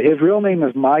 Oh, yeah. His real name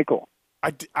is Michael.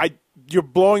 You're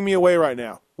blowing me away right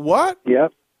now. What?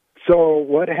 Yep. So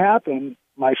what happened,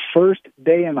 my first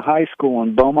day in high school,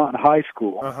 in Beaumont High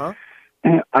School,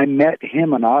 I met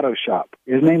him in an auto shop.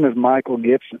 His name is Michael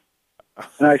Gibson.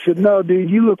 And I said, no, dude,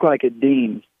 you look like a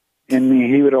Dean. And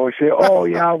he would always say, oh,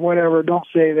 yeah, whatever, don't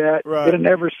say that. Right. It'll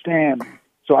never stand.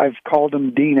 So I've called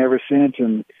him Dean ever since,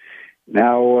 and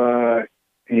now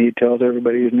he tells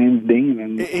everybody his name's Dean.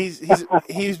 And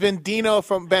he's been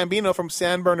Bambino from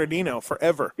San Bernardino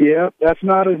forever. Yeah, that's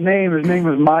not his name. His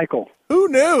name is Michael. Who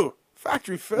knew?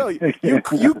 Factory Phil.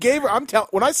 You gave her.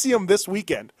 When I see him this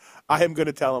weekend, I am going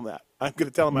to tell him that. I'm going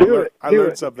to tell him I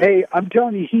learned something. Hey, I'm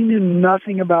telling you, he knew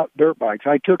nothing about dirt bikes.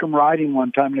 I took him riding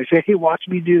one time, and I said, hey, watch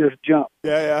me do this jump.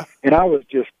 Yeah. And I was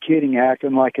just kidding,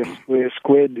 acting like a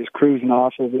squid just cruising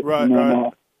off of it. Right.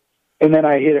 And then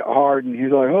I hit it hard, and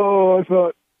he's like, oh, I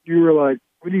thought you were like,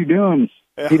 what are you doing?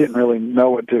 Yeah. He didn't really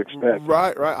know what to expect.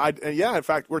 Right. In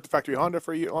fact, worked at Factory Honda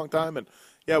for a long time, and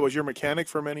was your mechanic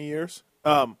for many years.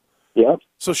 Yep.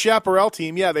 So Chaparral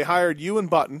team, they hired you and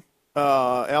Button.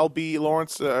 LB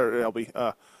Lawrence,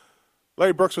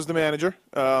 Larry Brooks was the manager.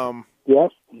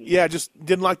 Yep. Yeah, just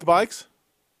didn't like the bikes?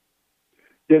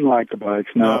 Didn't like the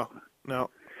bikes, no.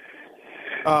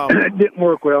 It didn't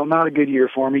work well. Not a good year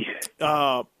for me.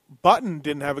 Button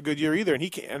didn't have a good year either,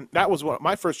 and that was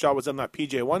my first job was on that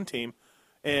PJ1 team,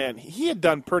 and he had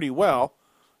done pretty well,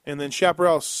 and then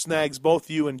Chaparral snags both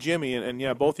you and Jimmy,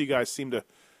 and both of you guys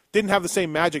didn't have the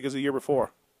same magic as the year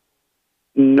before.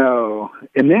 No,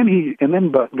 and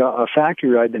then Button got a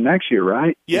factory ride the next year,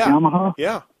 right? Yeah, Yamaha.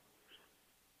 Yeah.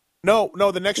 No.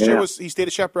 The next year he stayed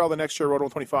at Chaparral. The next year rode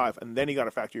 125, and then he got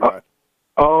a factory ride.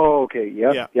 Oh, okay.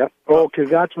 Yep. Oh, because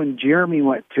that's when Jeremy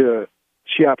went to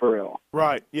Chaparral.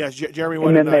 Right. Yes, Jeremy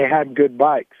went. And then they had good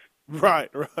bikes. Right.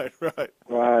 Right.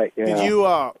 Yeah. Did you?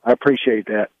 I appreciate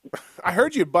that. I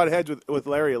heard you butt heads with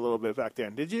Larry a little bit back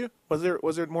then. Did you? Was there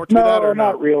more to that? Or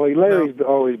not really. Larry's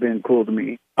always been cool to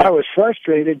me. I was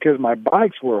frustrated because my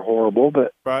bikes were horrible,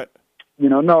 but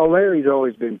Larry's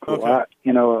always been cool. Okay.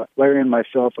 Larry and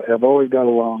myself have always got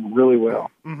along really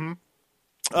well.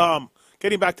 Mm-hmm.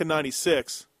 Getting back to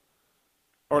 '96,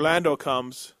 Orlando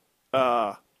comes.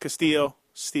 Castillo,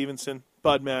 Stevenson,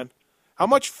 Budman. How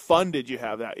much fun did you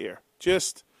have that year? It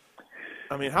just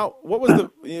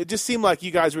seemed like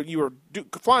you were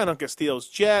flying on Castillo's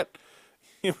jet.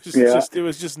 It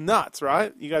was just nuts,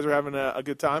 right? You guys were having a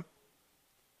good time.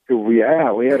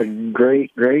 Yeah, we had a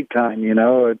great time, you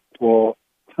know. Well,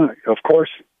 of course,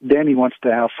 Denny wants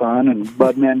to have fun, and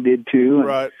Budman did too. And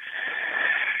Right.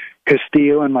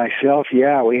 Castillo and myself,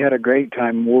 yeah, we had a great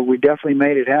time. Well, we definitely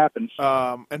made it happen.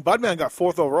 And Budman got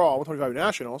 4th overall, 125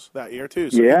 Nationals that year,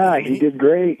 too. So yeah, he did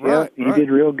great. Right, yeah, he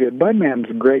did real good. Budman's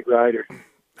a great rider.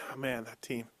 Oh, man, that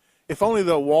team. If only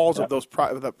the walls of those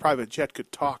the private jet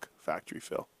could talk, Factory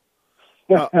Phil.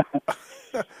 Yeah,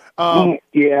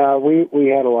 we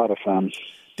had a lot of fun.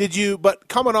 Did you, but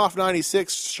coming off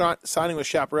 96, signing with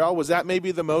Chaparral, was that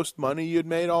maybe the most money you'd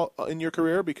made all in your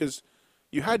career? Because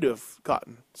you had to have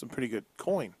gotten some pretty good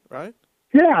coin, right?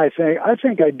 Yeah, I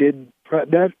think I did.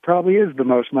 That probably is the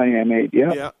most money I made,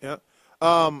 yeah. Yeah.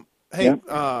 Hey,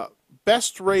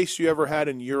 best race you ever had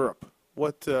in Europe?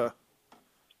 What,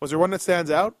 was there one that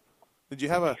stands out? Did you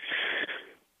have a...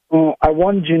 I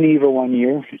won Geneva one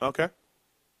year. Okay.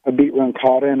 I beat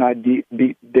Roncada, and I beat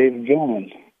David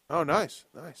Gilman. Oh, nice.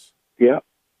 Yeah,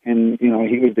 and he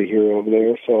was the hero over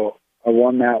there. So I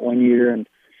won that one year, and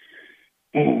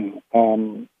and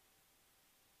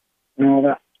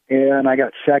I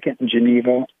got second in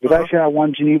Geneva. Did I say I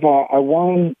won Geneva? I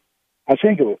won. I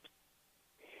think it was.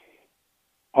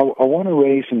 I won a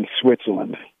race in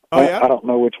Switzerland. Oh, yeah? I don't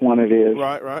know which one it is.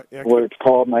 Right. Yeah, what it's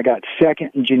called, and I got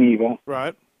second in Geneva.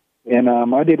 Right. And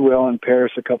I did well in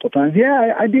Paris a couple of times.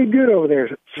 Yeah, I did good over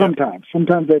there sometimes. Yeah.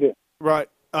 Sometimes I did. Right.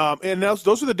 And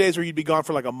those were the days where you'd be gone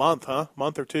for like a month, huh?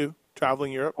 Month or two,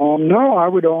 traveling Europe? No, I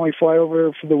would only fly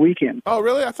over for the weekend. Oh,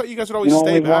 really? I thought you guys would always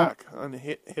stay back and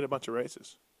hit a bunch of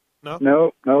races.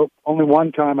 No? No. Only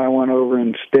one time I went over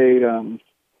and stayed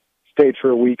for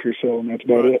a week or so, and that's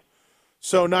about it.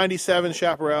 So 97,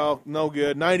 Chaparral, no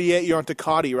good. 98, you're on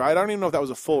Ducati, right? I don't even know if that was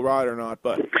a full ride or not,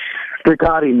 but...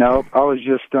 Ducati, no. I was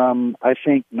just, I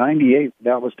think 98,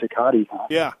 that was Ducati. Huh?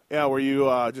 Yeah, where you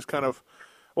just kind of...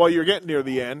 Well, you're getting near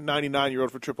the end. 99, you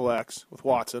rode for Triple X with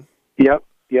Watson. Yep.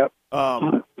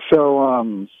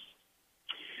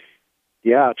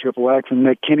 Triple X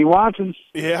and Kenny Watson.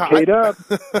 Yeah. Paid up.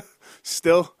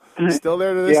 Still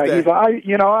there to this day.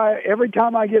 Every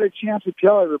time I get a chance to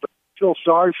tell everybody, I feel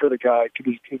sorry for the guy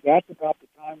because that's about the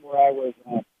time where I was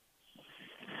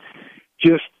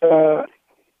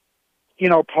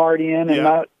partying and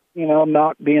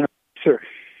not being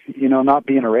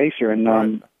a racer. And,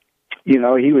 right. He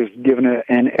was giving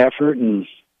an effort, and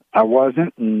I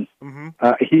wasn't, and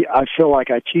I feel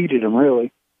like I cheated him,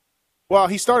 really. Well, I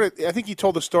think he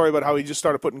told the story about how he just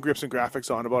started putting grips and graphics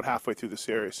on about halfway through the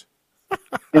series.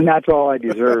 And that's all I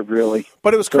deserved, really.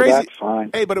 But it was crazy. That's fine.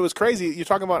 Hey, but it was crazy. You're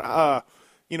talking about,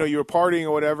 you were partying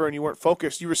or whatever, and you weren't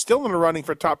focused. You were still in the running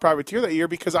for Top Privateer that year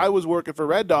because I was working for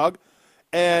Red Dog,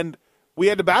 and we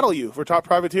had to battle you for Top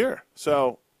Privateer.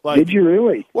 So... Did you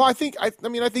really? Well, I think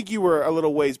you were a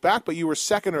little ways back, but you were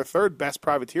second or third best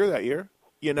privateer that year.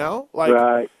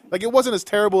 Right. Like it wasn't as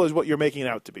terrible as what you're making it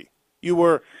out to be. You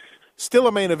were still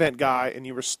a main event guy, and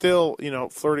you were still,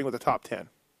 flirting with the top 10.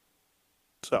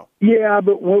 So. Yeah,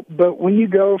 but when you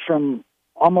go from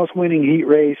almost winning heat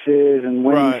races and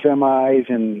winning semis,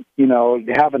 and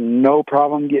having no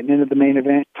problem getting into the main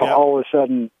event, to all of a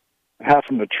sudden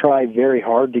having to try very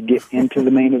hard to get into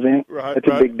the main event, that's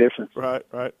a big difference. Right.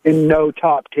 And no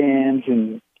top tens,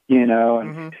 and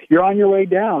you're on your way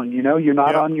down. You're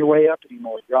not on your way up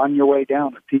anymore. You're on your way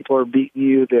down. People are beating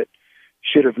you that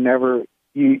should have never,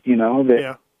 you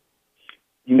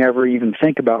never even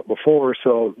think about before.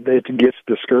 So it gets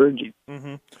discouraging.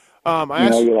 Mm-hmm.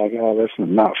 You're like, oh, this is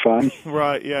not fun.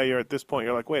 Right. Yeah. You're at this point.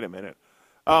 You're like, wait a minute.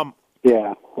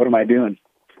 Yeah. What am I doing?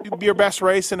 Your best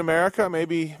race in America,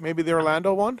 maybe the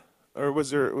Orlando one, or was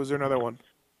there another one?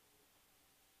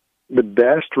 The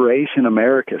best race in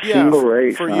America, single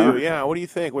race for you. Yeah, what do you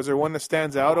think? Was there one that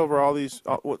stands out over all these?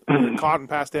 Caught and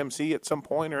passed MC at some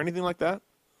point, or anything like that?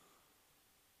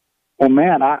 Well,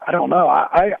 man, I don't know.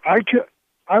 I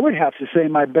would have to say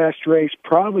my best race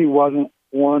probably wasn't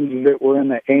ones that were in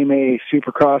the AMA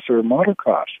Supercross or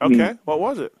motocross. Okay, what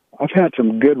was it? I've had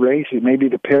some good races, maybe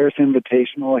the Paris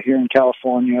Invitational here in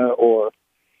California, or,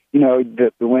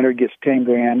 the winner gets 10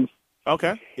 grand.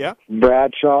 Okay, yeah.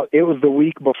 Bradshaw. It was the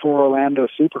week before Orlando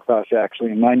Supercross,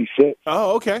 actually, in 96.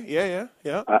 Oh, okay, yeah.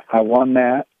 I won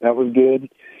that. That was good.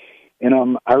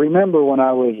 And I remember when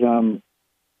I was,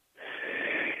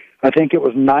 I think it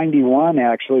was 91,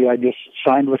 actually, I just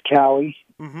signed with Cowie.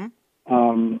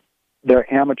 Mm-hmm.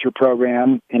 Their amateur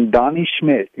program, and Donnie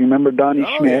Schmidt. You remember Donnie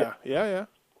Schmidt? Yeah.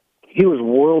 He was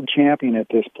world champion at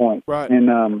this point. Right.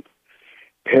 And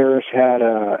Paris had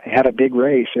a big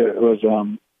race. It was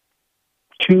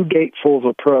 2 gatefuls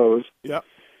of pros. Yep.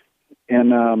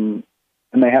 And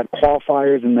and they had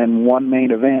qualifiers and then one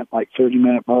main event, like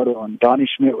 30-minute moto, and Donnie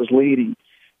Schmidt was leading.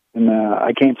 And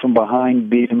I came from behind,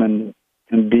 beat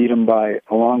him by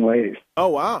a long ways. Oh,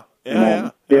 wow.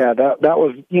 Yeah. That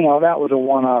was, that was a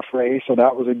one-off race, so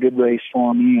that was a good race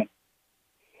for me. And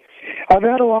I've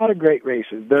had a lot of great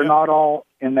races. They're not all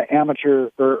in the amateur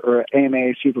or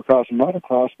AMA Supercross and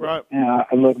motocross. But, right.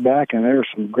 I look back and there are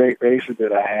some great races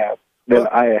that I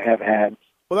have had.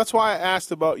 Well, that's why I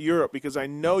asked about Europe, because I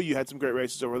know you had some great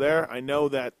races over there. I know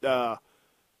that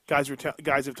guys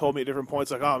have told me at different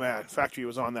points, like, oh man, Factory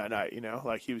was on that night.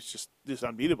 Like he was just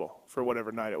unbeatable for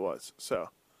whatever night it was. So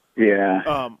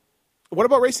yeah. What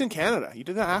about racing in Canada? You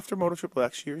did that after Moto Triple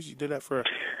X years. You did that I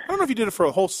don't know if you did it for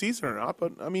a whole season or not,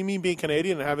 but I mean, me being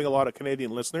Canadian and having a lot of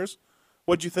Canadian listeners,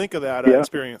 what'd you think of that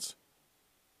experience?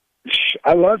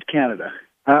 I loved Canada.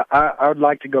 I would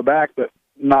like to go back, but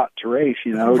not to race,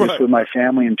 just with my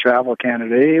family and travel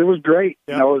Canada. It was great.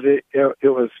 Yeah. It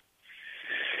was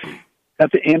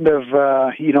at the end of,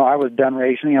 I was done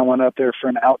racing. I went up there for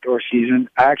an outdoor season.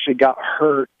 I actually got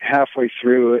hurt halfway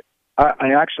through it.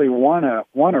 I actually won a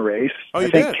race. Oh,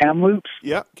 you did? I think did? Kamloops.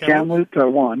 Yeah. Kamloops I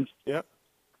won. Yeah.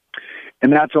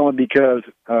 And that's only because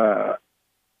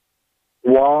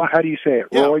Waugh, how do you say it?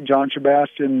 Yeah. Roy John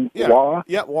Sebastian Yeah. Waugh?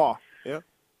 Yeah, Waugh. Yeah.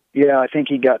 Yeah, I think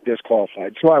he got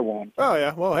disqualified, so I won. Oh,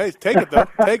 yeah. Well, hey, take it, though.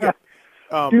 Take it.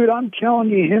 Dude, I'm telling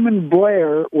you, him and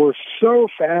Blair were so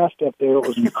fast up there. It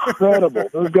was incredible.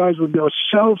 Those guys would go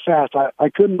so fast. I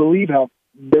couldn't believe how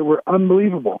they were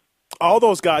unbelievable. All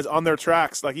those guys on their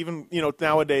tracks, like even,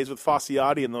 nowadays with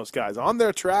Fasciati and those guys, on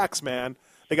their tracks, man,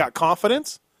 they got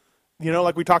confidence,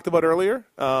 like we talked about earlier,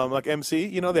 like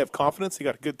MC, they have confidence. They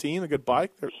got a good team, a good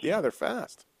bike. They're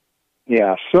fast.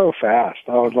 Yeah, so fast.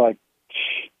 I was like,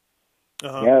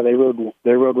 yeah, they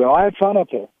rode well. I had fun up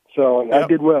there, so I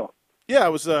did well. Yeah,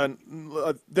 it was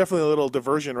definitely a little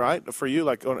diversion, right, for you,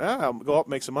 like going, I'll go up,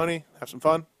 make some money, have some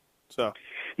fun. So.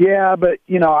 Yeah, but,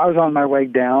 I was on my way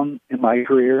down in my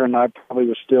career, and I probably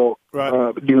was still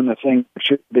doing the thing I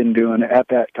should have been doing at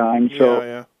that time.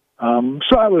 So,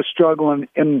 so I was struggling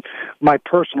in my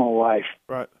personal life,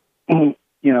 right?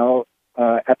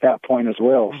 At that point as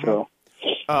well. Mm-hmm. So,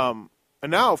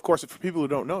 and now, of course, for people who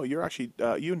don't know, you're actually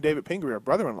you and David Pingree are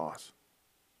brother-in-laws.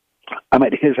 I'm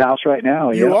at his house right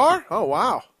now. You are? Oh,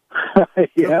 wow.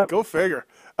 Yeah. Go figure.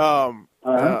 Ping,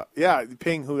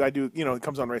 who I do,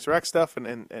 comes on Racer X stuff,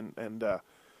 and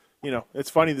it's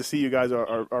funny to see you guys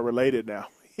are related now.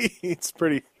 It's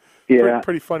pretty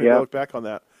funny to look back on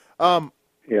that. What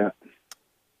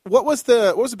was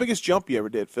the biggest jump you ever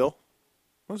did, Phil?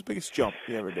 What was the biggest jump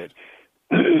you ever did?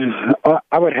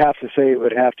 I would have to say it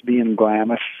would have to be in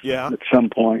Glamis. Yeah. At some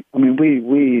point. I mean,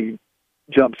 we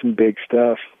jumped some big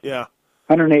stuff. Yeah.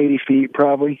 180 feet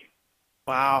probably.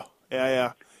 Wow.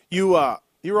 Yeah. You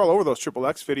were all over those Triple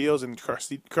X videos and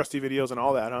crusty videos and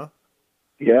all that, huh?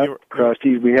 Yeah,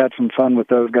 crusty. We had some fun with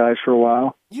those guys for a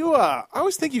while. I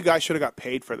always think you guys should have got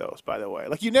paid for those, by the way.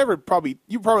 Like you probably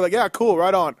like, yeah, cool,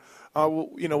 right on.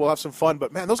 We'll have some fun.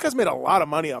 But man, those guys made a lot of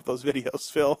money off those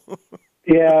videos, Phil.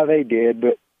 Yeah, they did.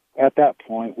 But at that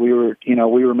point, we were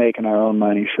making our own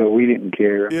money, so we didn't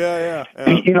care. Yeah.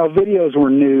 Videos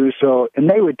were new, and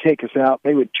they would take us out.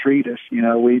 They would treat us.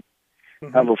 We'd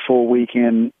have a full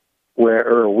weekend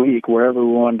or a week wherever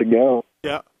we wanted to go.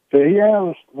 Yeah. So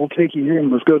yeah, we'll take you here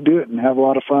and let's go do it and have a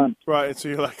lot of fun. Right. So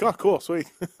you're like, oh, cool, sweet.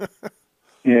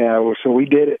 Yeah. So we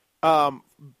did it.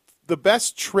 The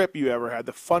best trip you ever had,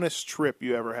 the funnest trip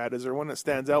you ever had, is there one that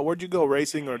stands out? Where'd you go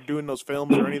racing or doing those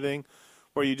films or anything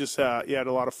where you just you had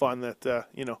a lot of fun that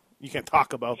you can't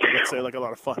talk about, but let's say like a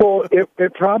lot of fun? Well,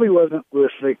 it probably wasn't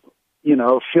with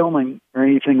filming or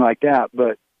anything like that,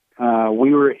 but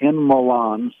we were in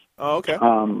Milan. Oh, okay.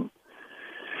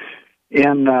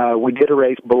 And we did a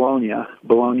race, Bologna,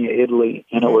 Italy,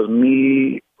 and it was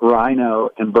me, Rhino,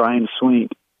 and Brian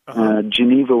Swink.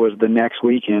 Geneva was the next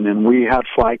weekend, and we had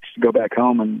flights to go back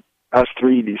home, and us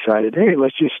three decided, hey,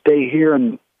 let's just stay here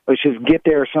and let's just get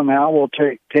there somehow. We'll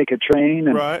take a train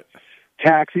and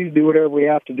taxis, do whatever we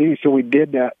have to do. So we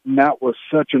did that, and that was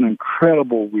such an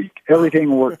incredible week.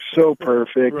 Everything worked so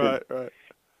perfect. Right.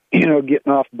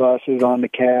 Getting off buses, on the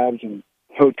cabs, and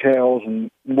hotels, and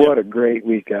what a great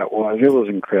week that was. It was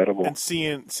incredible. And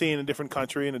seeing a different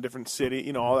country and a different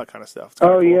city, all that kind of stuff.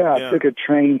 Oh, cool. Yeah. I took a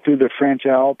train through the French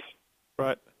Alps.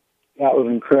 Right. That was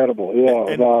incredible.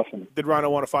 Yeah, it was awesome. Did Rhino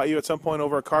want to fight you at some point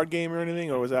over a card game or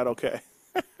anything, or was that okay?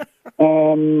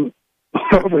 Over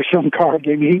some card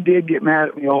game. He did get mad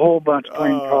at me a whole bunch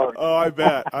playing cards. Oh, I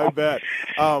bet.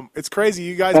 It's crazy.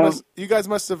 You guys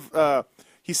must have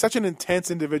he's such an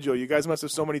intense individual. You guys must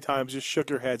have so many times just shook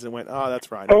your heads and went, "Oh,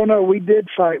 that's right." Oh no, we did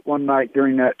fight one night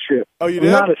during that trip. Oh, you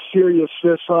did? Not a serious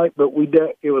fist fight, but we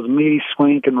did. It was me,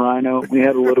 Swink, and Rhino. We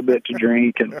had a little bit to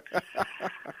drink, and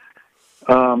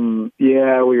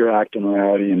yeah, we were acting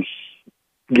rowdy and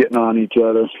getting on each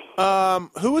other.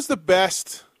 Who was the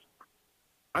best?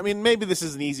 I mean, maybe this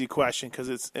is an easy question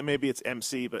because maybe it's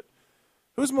MC, but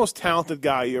who's the most talented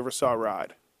guy you ever saw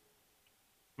ride?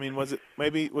 I mean, was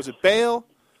it Bale,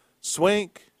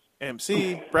 Swink,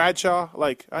 MC, Bradshaw?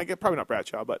 Like, I get probably not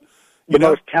Bradshaw, but the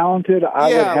most talented, I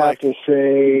would have to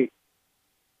say.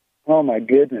 Oh my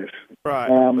goodness! Right?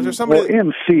 Was there somebody? Well,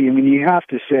 MC. I mean, you have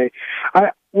to say.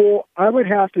 I would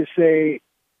have to say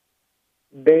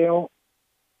Bale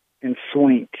and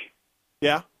Swink.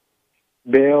 Yeah.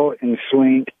 Bale and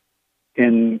Swink,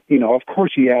 and of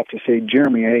course you have to say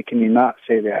Jeremy. Hey, can you not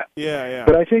say that? Yeah.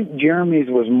 But I think Jeremy's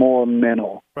was more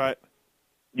mental. Right.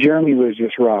 Jeremy was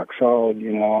just rock solid,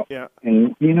 Yeah.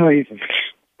 And he's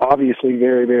obviously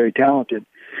very, very talented.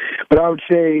 But I would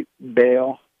say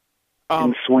Bale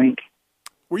and Swink.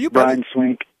 Were you Brian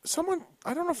Swink? Someone,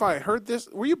 I don't know if I heard this.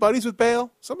 Were you buddies with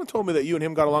Bale? Someone told me that you and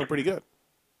him got along pretty good.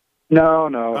 No.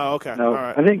 Oh, okay. No. All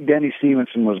right. I think Denny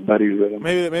Stevenson was buddies with him.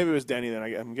 Maybe it was Denny then.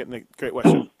 I'm getting the Great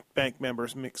Western Bank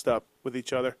members mixed up with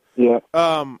each other. Yeah.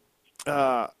 Well,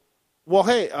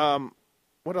 hey,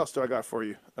 what else do I got for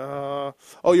you?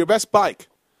 Your best bike.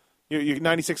 Your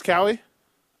 96 Cowie,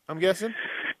 I'm guessing?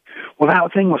 Well,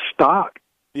 that thing was stock.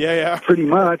 Yeah. Pretty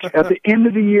much. At the end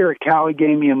of the year, Cowie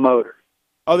gave me a motor.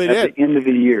 Oh, they did? At the end of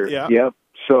the year. Yeah. Yep.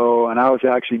 So, and I was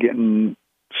actually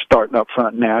starting up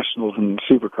front nationals and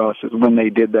supercrosses when they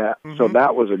did that. Mm-hmm. So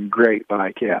that was a great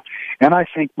bike, yeah. And I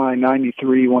think my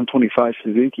 93 125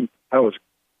 Suzuki, that was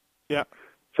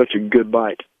such a good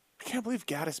bike. I can't believe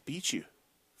Gaddis beat you,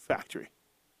 factory.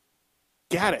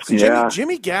 Gaddis. Yeah.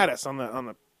 Jimmy Gaddis on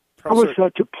the I was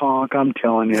such a punk, I'm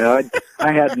telling you.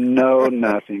 I had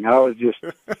nothing. I was just,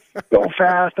 go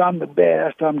fast, I'm the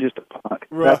best, I'm just a punk.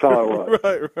 Right, that's all I was.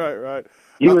 Right.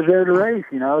 He was there to race,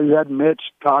 You had Mitch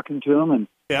talking to him, and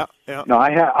yeah. No,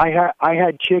 I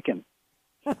had chicken.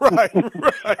 Right.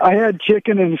 I had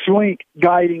chicken and Swink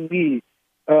guiding me.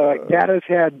 Gaddis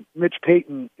had Mitch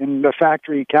Payton and the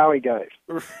factory Cowie guys.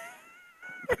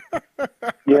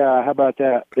 Yeah, how about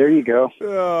that? There you go.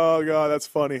 Oh, God, that's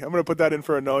funny. I'm going to put that in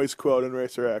for a noise quote in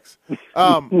Racer X.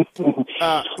 Who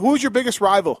was your biggest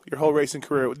rival your whole racing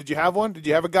career? Did you have one? Did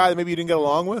you have a guy that maybe you didn't get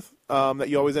along with, that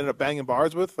you always ended up banging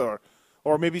bars with,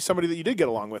 or maybe somebody that you did get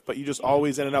along with, but you just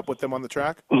always ended up with them on the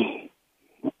track?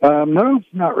 No,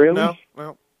 not really.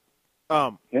 No?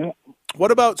 Yeah.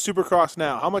 What about Supercross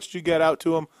now? How much do you get out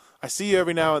to them? I see you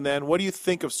every now and then. What do you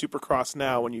think of Supercross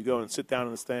now when you go and sit down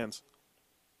in the stands?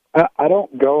 I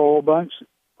don't go a whole bunch.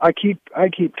 I keep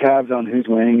tabs on who's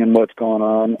winning and what's going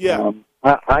on. Yeah.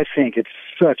 I think it's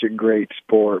such a great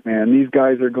sport, man. These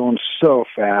guys are going so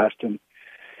fast, and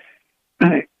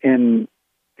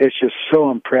it's just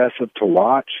so impressive to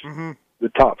watch. Mm-hmm. The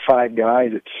top 5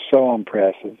 guys, it's so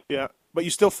impressive. Yeah, but you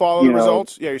still follow the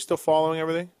results? Yeah, you're still following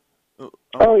everything?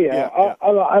 Oh, yeah.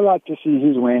 I like to see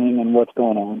who's winning and what's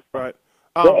going on. Right.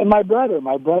 And my brother,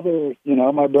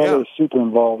 is super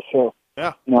involved, so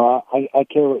yeah. I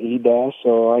care what he does,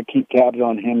 so I keep tabs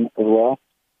on him as well.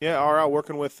 Yeah, RL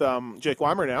working with Jake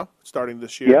Weimer now, starting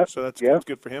this year, so that's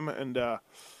good for him. And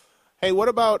hey, what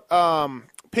about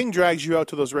Ping drags you out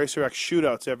to those Racer X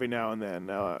shootouts every now and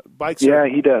then? Bikes? Yeah,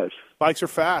 he does. Bikes are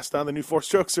fast, huh? The new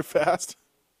 4-strokes are fast.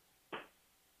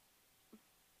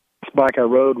 This bike I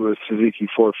rode was Suzuki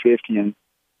 450,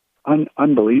 and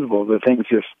unbelievable. The thing's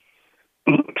just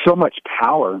so much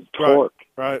power and torque.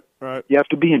 Right. You have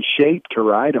to be in shape to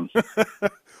ride them.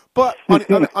 But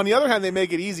on the other hand, they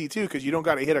make it easy, too, because you don't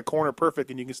got to hit a corner perfect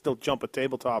and you can still jump a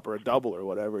tabletop or a double or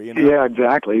whatever. Yeah,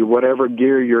 exactly. Whatever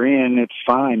gear you're in, it's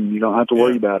fine. You don't have to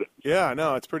worry about it. Yeah,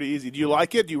 no, it's pretty easy. Do you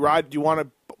like it? Do you want to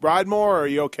ride more, or are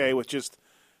you okay with just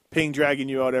Ping dragging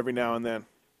you out every now and then?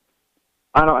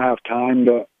 I don't have time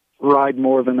to ride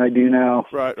more than I do now.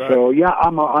 Right. So, yeah,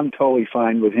 I'm totally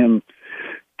fine with him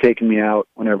taking me out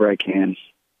whenever I can.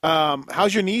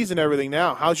 How's your knees and everything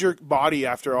now? How's your body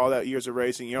after all that years of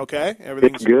racing? You okay?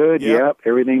 Everything's It's good. Yep,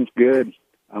 everything's good.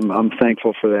 I'm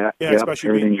thankful for that. Yeah, yep,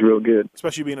 everything's real good.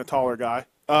 Especially being a taller guy.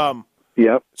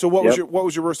 Yep. So what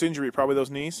was your worst injury? Probably those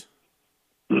knees?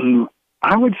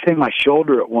 I would say my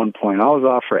shoulder at one point. I was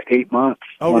off for 8 months.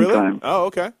 Oh, one really? Time. Oh,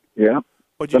 okay. Yeah.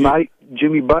 The night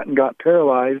Jimmy Button got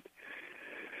paralyzed,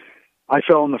 I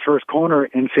fell in the first corner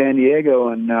in San Diego,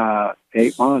 and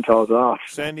 8 months I was off.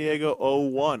 San Diego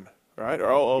 01, right?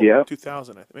 Or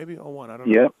 2000, maybe 01. I don't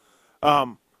know. Yep.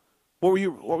 What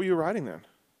were you riding then?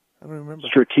 I don't remember.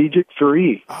 Strategic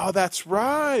 3. Oh, that's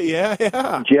right. Yeah.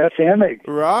 Jeff Emig.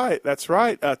 Right, that's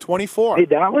right. 24. Hey,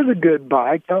 that was a good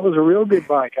bike. That was a real good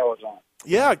bike I was on.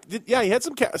 Yeah. You had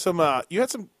some. You had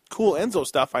some cool Enzo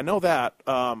stuff. I know that.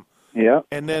 Yeah.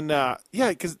 And then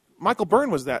because Michael Byrne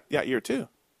was that year too.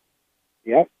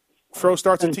 Yep. Fro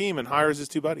starts a team and hires his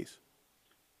 2 buddies.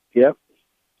 Yep.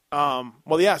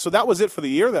 So that was it for the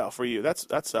year, though, for you. That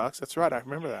sucks. That's right. I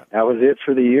remember that. That was it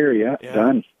for the year, yeah.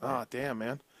 Done. Oh, damn,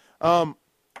 man.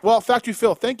 Well, Factory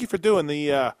Phil, thank you for doing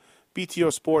the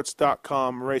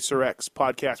BTOsports.com Racer X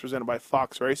podcast presented by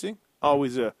Fox Racing.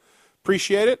 Always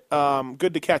appreciate it.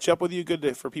 Good to catch up with you.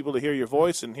 Good for people to hear your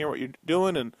voice and hear what you're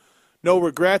doing, and no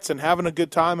regrets, and having a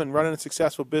good time and running a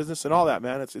successful business and all that,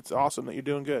 man. It's awesome that you're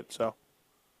doing good. So.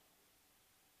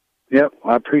 Yep,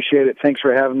 I appreciate it. Thanks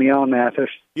for having me on, Mathis.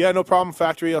 Yeah, no problem,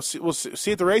 Factory. We'll see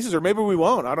you at the races, or maybe we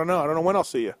won't. I don't know. I don't know when I'll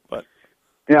see you. But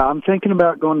yeah, I'm thinking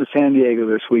about going to San Diego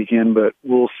this weekend, but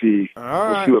we'll see. All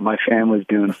right. We'll see what my family's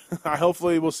doing.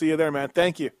 Hopefully we'll see you there, man.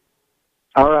 Thank you.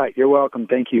 All right, you're welcome.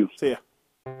 Thank you. See ya.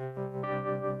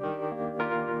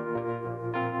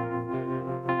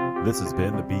 This has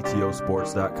been the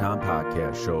BTOsports.com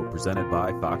podcast show presented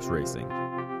by Fox Racing.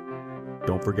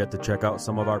 Don't forget to check out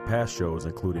some of our past shows,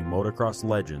 including motocross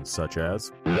legends such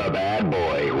as The Bad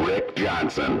Boy, Rick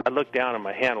Johnson. I looked down and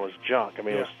my hand was junk. I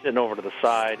mean, it was sitting over to the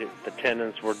side. The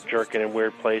tendons were jerking in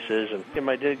weird places. And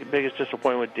my biggest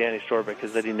disappointment with Danny Sorbeck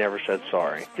because that he never said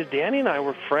sorry. Because Danny and I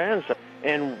were friends,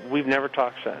 and we've never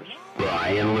talked since.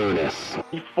 Brian Lunas.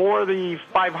 Before the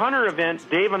 500 event,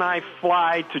 Dave and I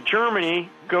fly to Germany,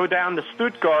 go down to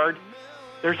Stuttgart.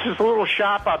 There's this little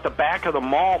shop out the back of the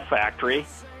mall factory.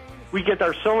 We get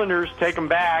our cylinders, take them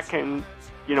back, and,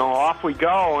 off we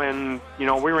go. And, we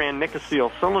ran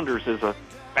Nicosil cylinders as a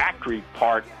factory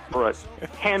part for a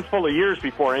handful of years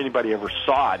before anybody ever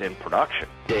saw it in production.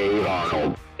 Dave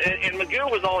Arnold. And Magoo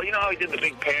was all, how he did the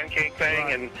big pancake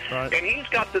thing, and he's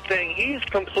got the thing, he's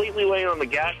completely laying on the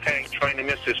gas tank trying to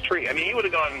miss his tree. I mean, he would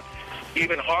have gone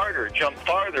even harder, jumped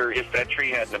farther if that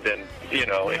tree hadn't have been, if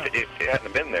it hadn't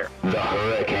have been there. The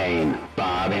Hurricane,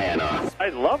 Bob Hanna. I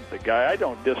love the guy. I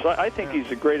don't dislike. I think he's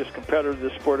the greatest competitor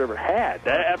this sport ever had.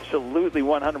 Absolutely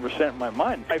 100% in my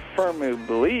mind. I firmly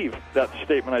believe that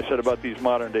statement I said about these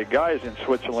modern-day guys in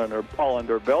Switzerland or Holland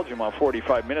or Belgium on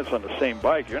 45 minutes on the same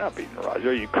bike. You're not beating Roger.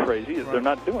 Are you crazy? They're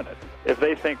not doing it. If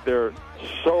they think they're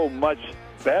so much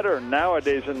better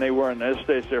nowadays than they were in those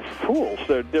days, they're fools.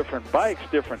 They're different bikes,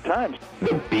 different times.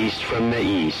 The Beast from the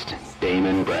East,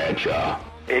 Damon Bradshaw.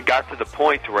 It got to the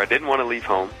point where I didn't want to leave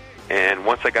home, and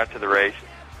once I got to the race,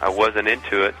 I wasn't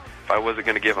into it. If I wasn't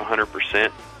going to give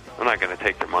 100%, I'm not going to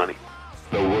take their money.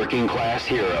 The working class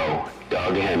hero,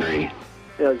 Doug Henry.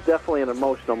 It was definitely an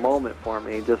emotional moment for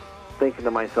me, just thinking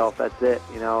to myself, that's it,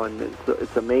 and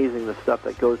it's amazing the stuff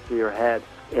that goes through your head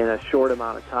in a short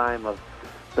amount of time of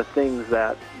the things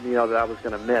that, that I was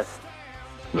going to miss.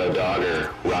 The Dogger,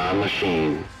 Ron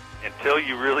Lachine. Until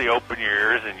you really open your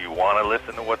ears and you want to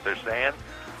listen to what they're saying,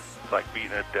 it's like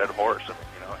beating a dead horse.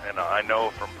 And I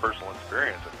know from personal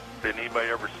experience, did anybody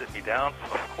ever sit me down?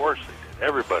 Of course they did.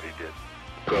 Everybody did.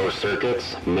 Pro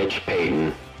Circuits, Mitch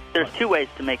Payton. There's 2 ways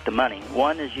to make the money.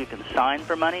 One is you can sign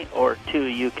for money, or 2,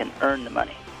 you can earn the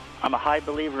money. I'm a high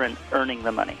believer in earning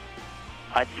the money.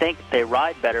 I think they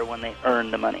ride better when they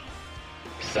earn the money.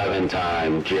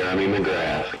 7-time Jeremy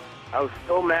McGrath. I was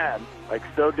so mad,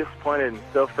 so disappointed and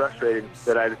so frustrated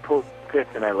that I pulled the pick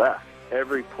and I left.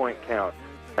 Every point counts.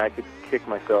 I could kick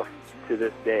myself to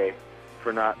this day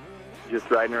for not just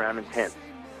riding around in 10th.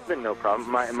 It's been no problem.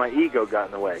 My ego got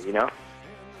in the way,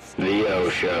 The O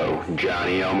Show,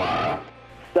 Johnny O'Mara.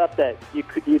 Stuff that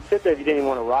you'd sit there if you didn't even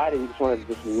want to ride it, you just wanted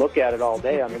to just look at it all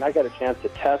day. I mean, I got a chance to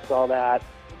test all that.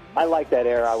 I like that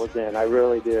era I was in. I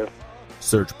really do.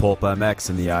 Search Pulp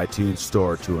MX in the iTunes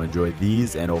store to enjoy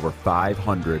these and over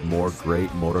 500 more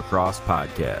great motocross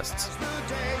podcasts.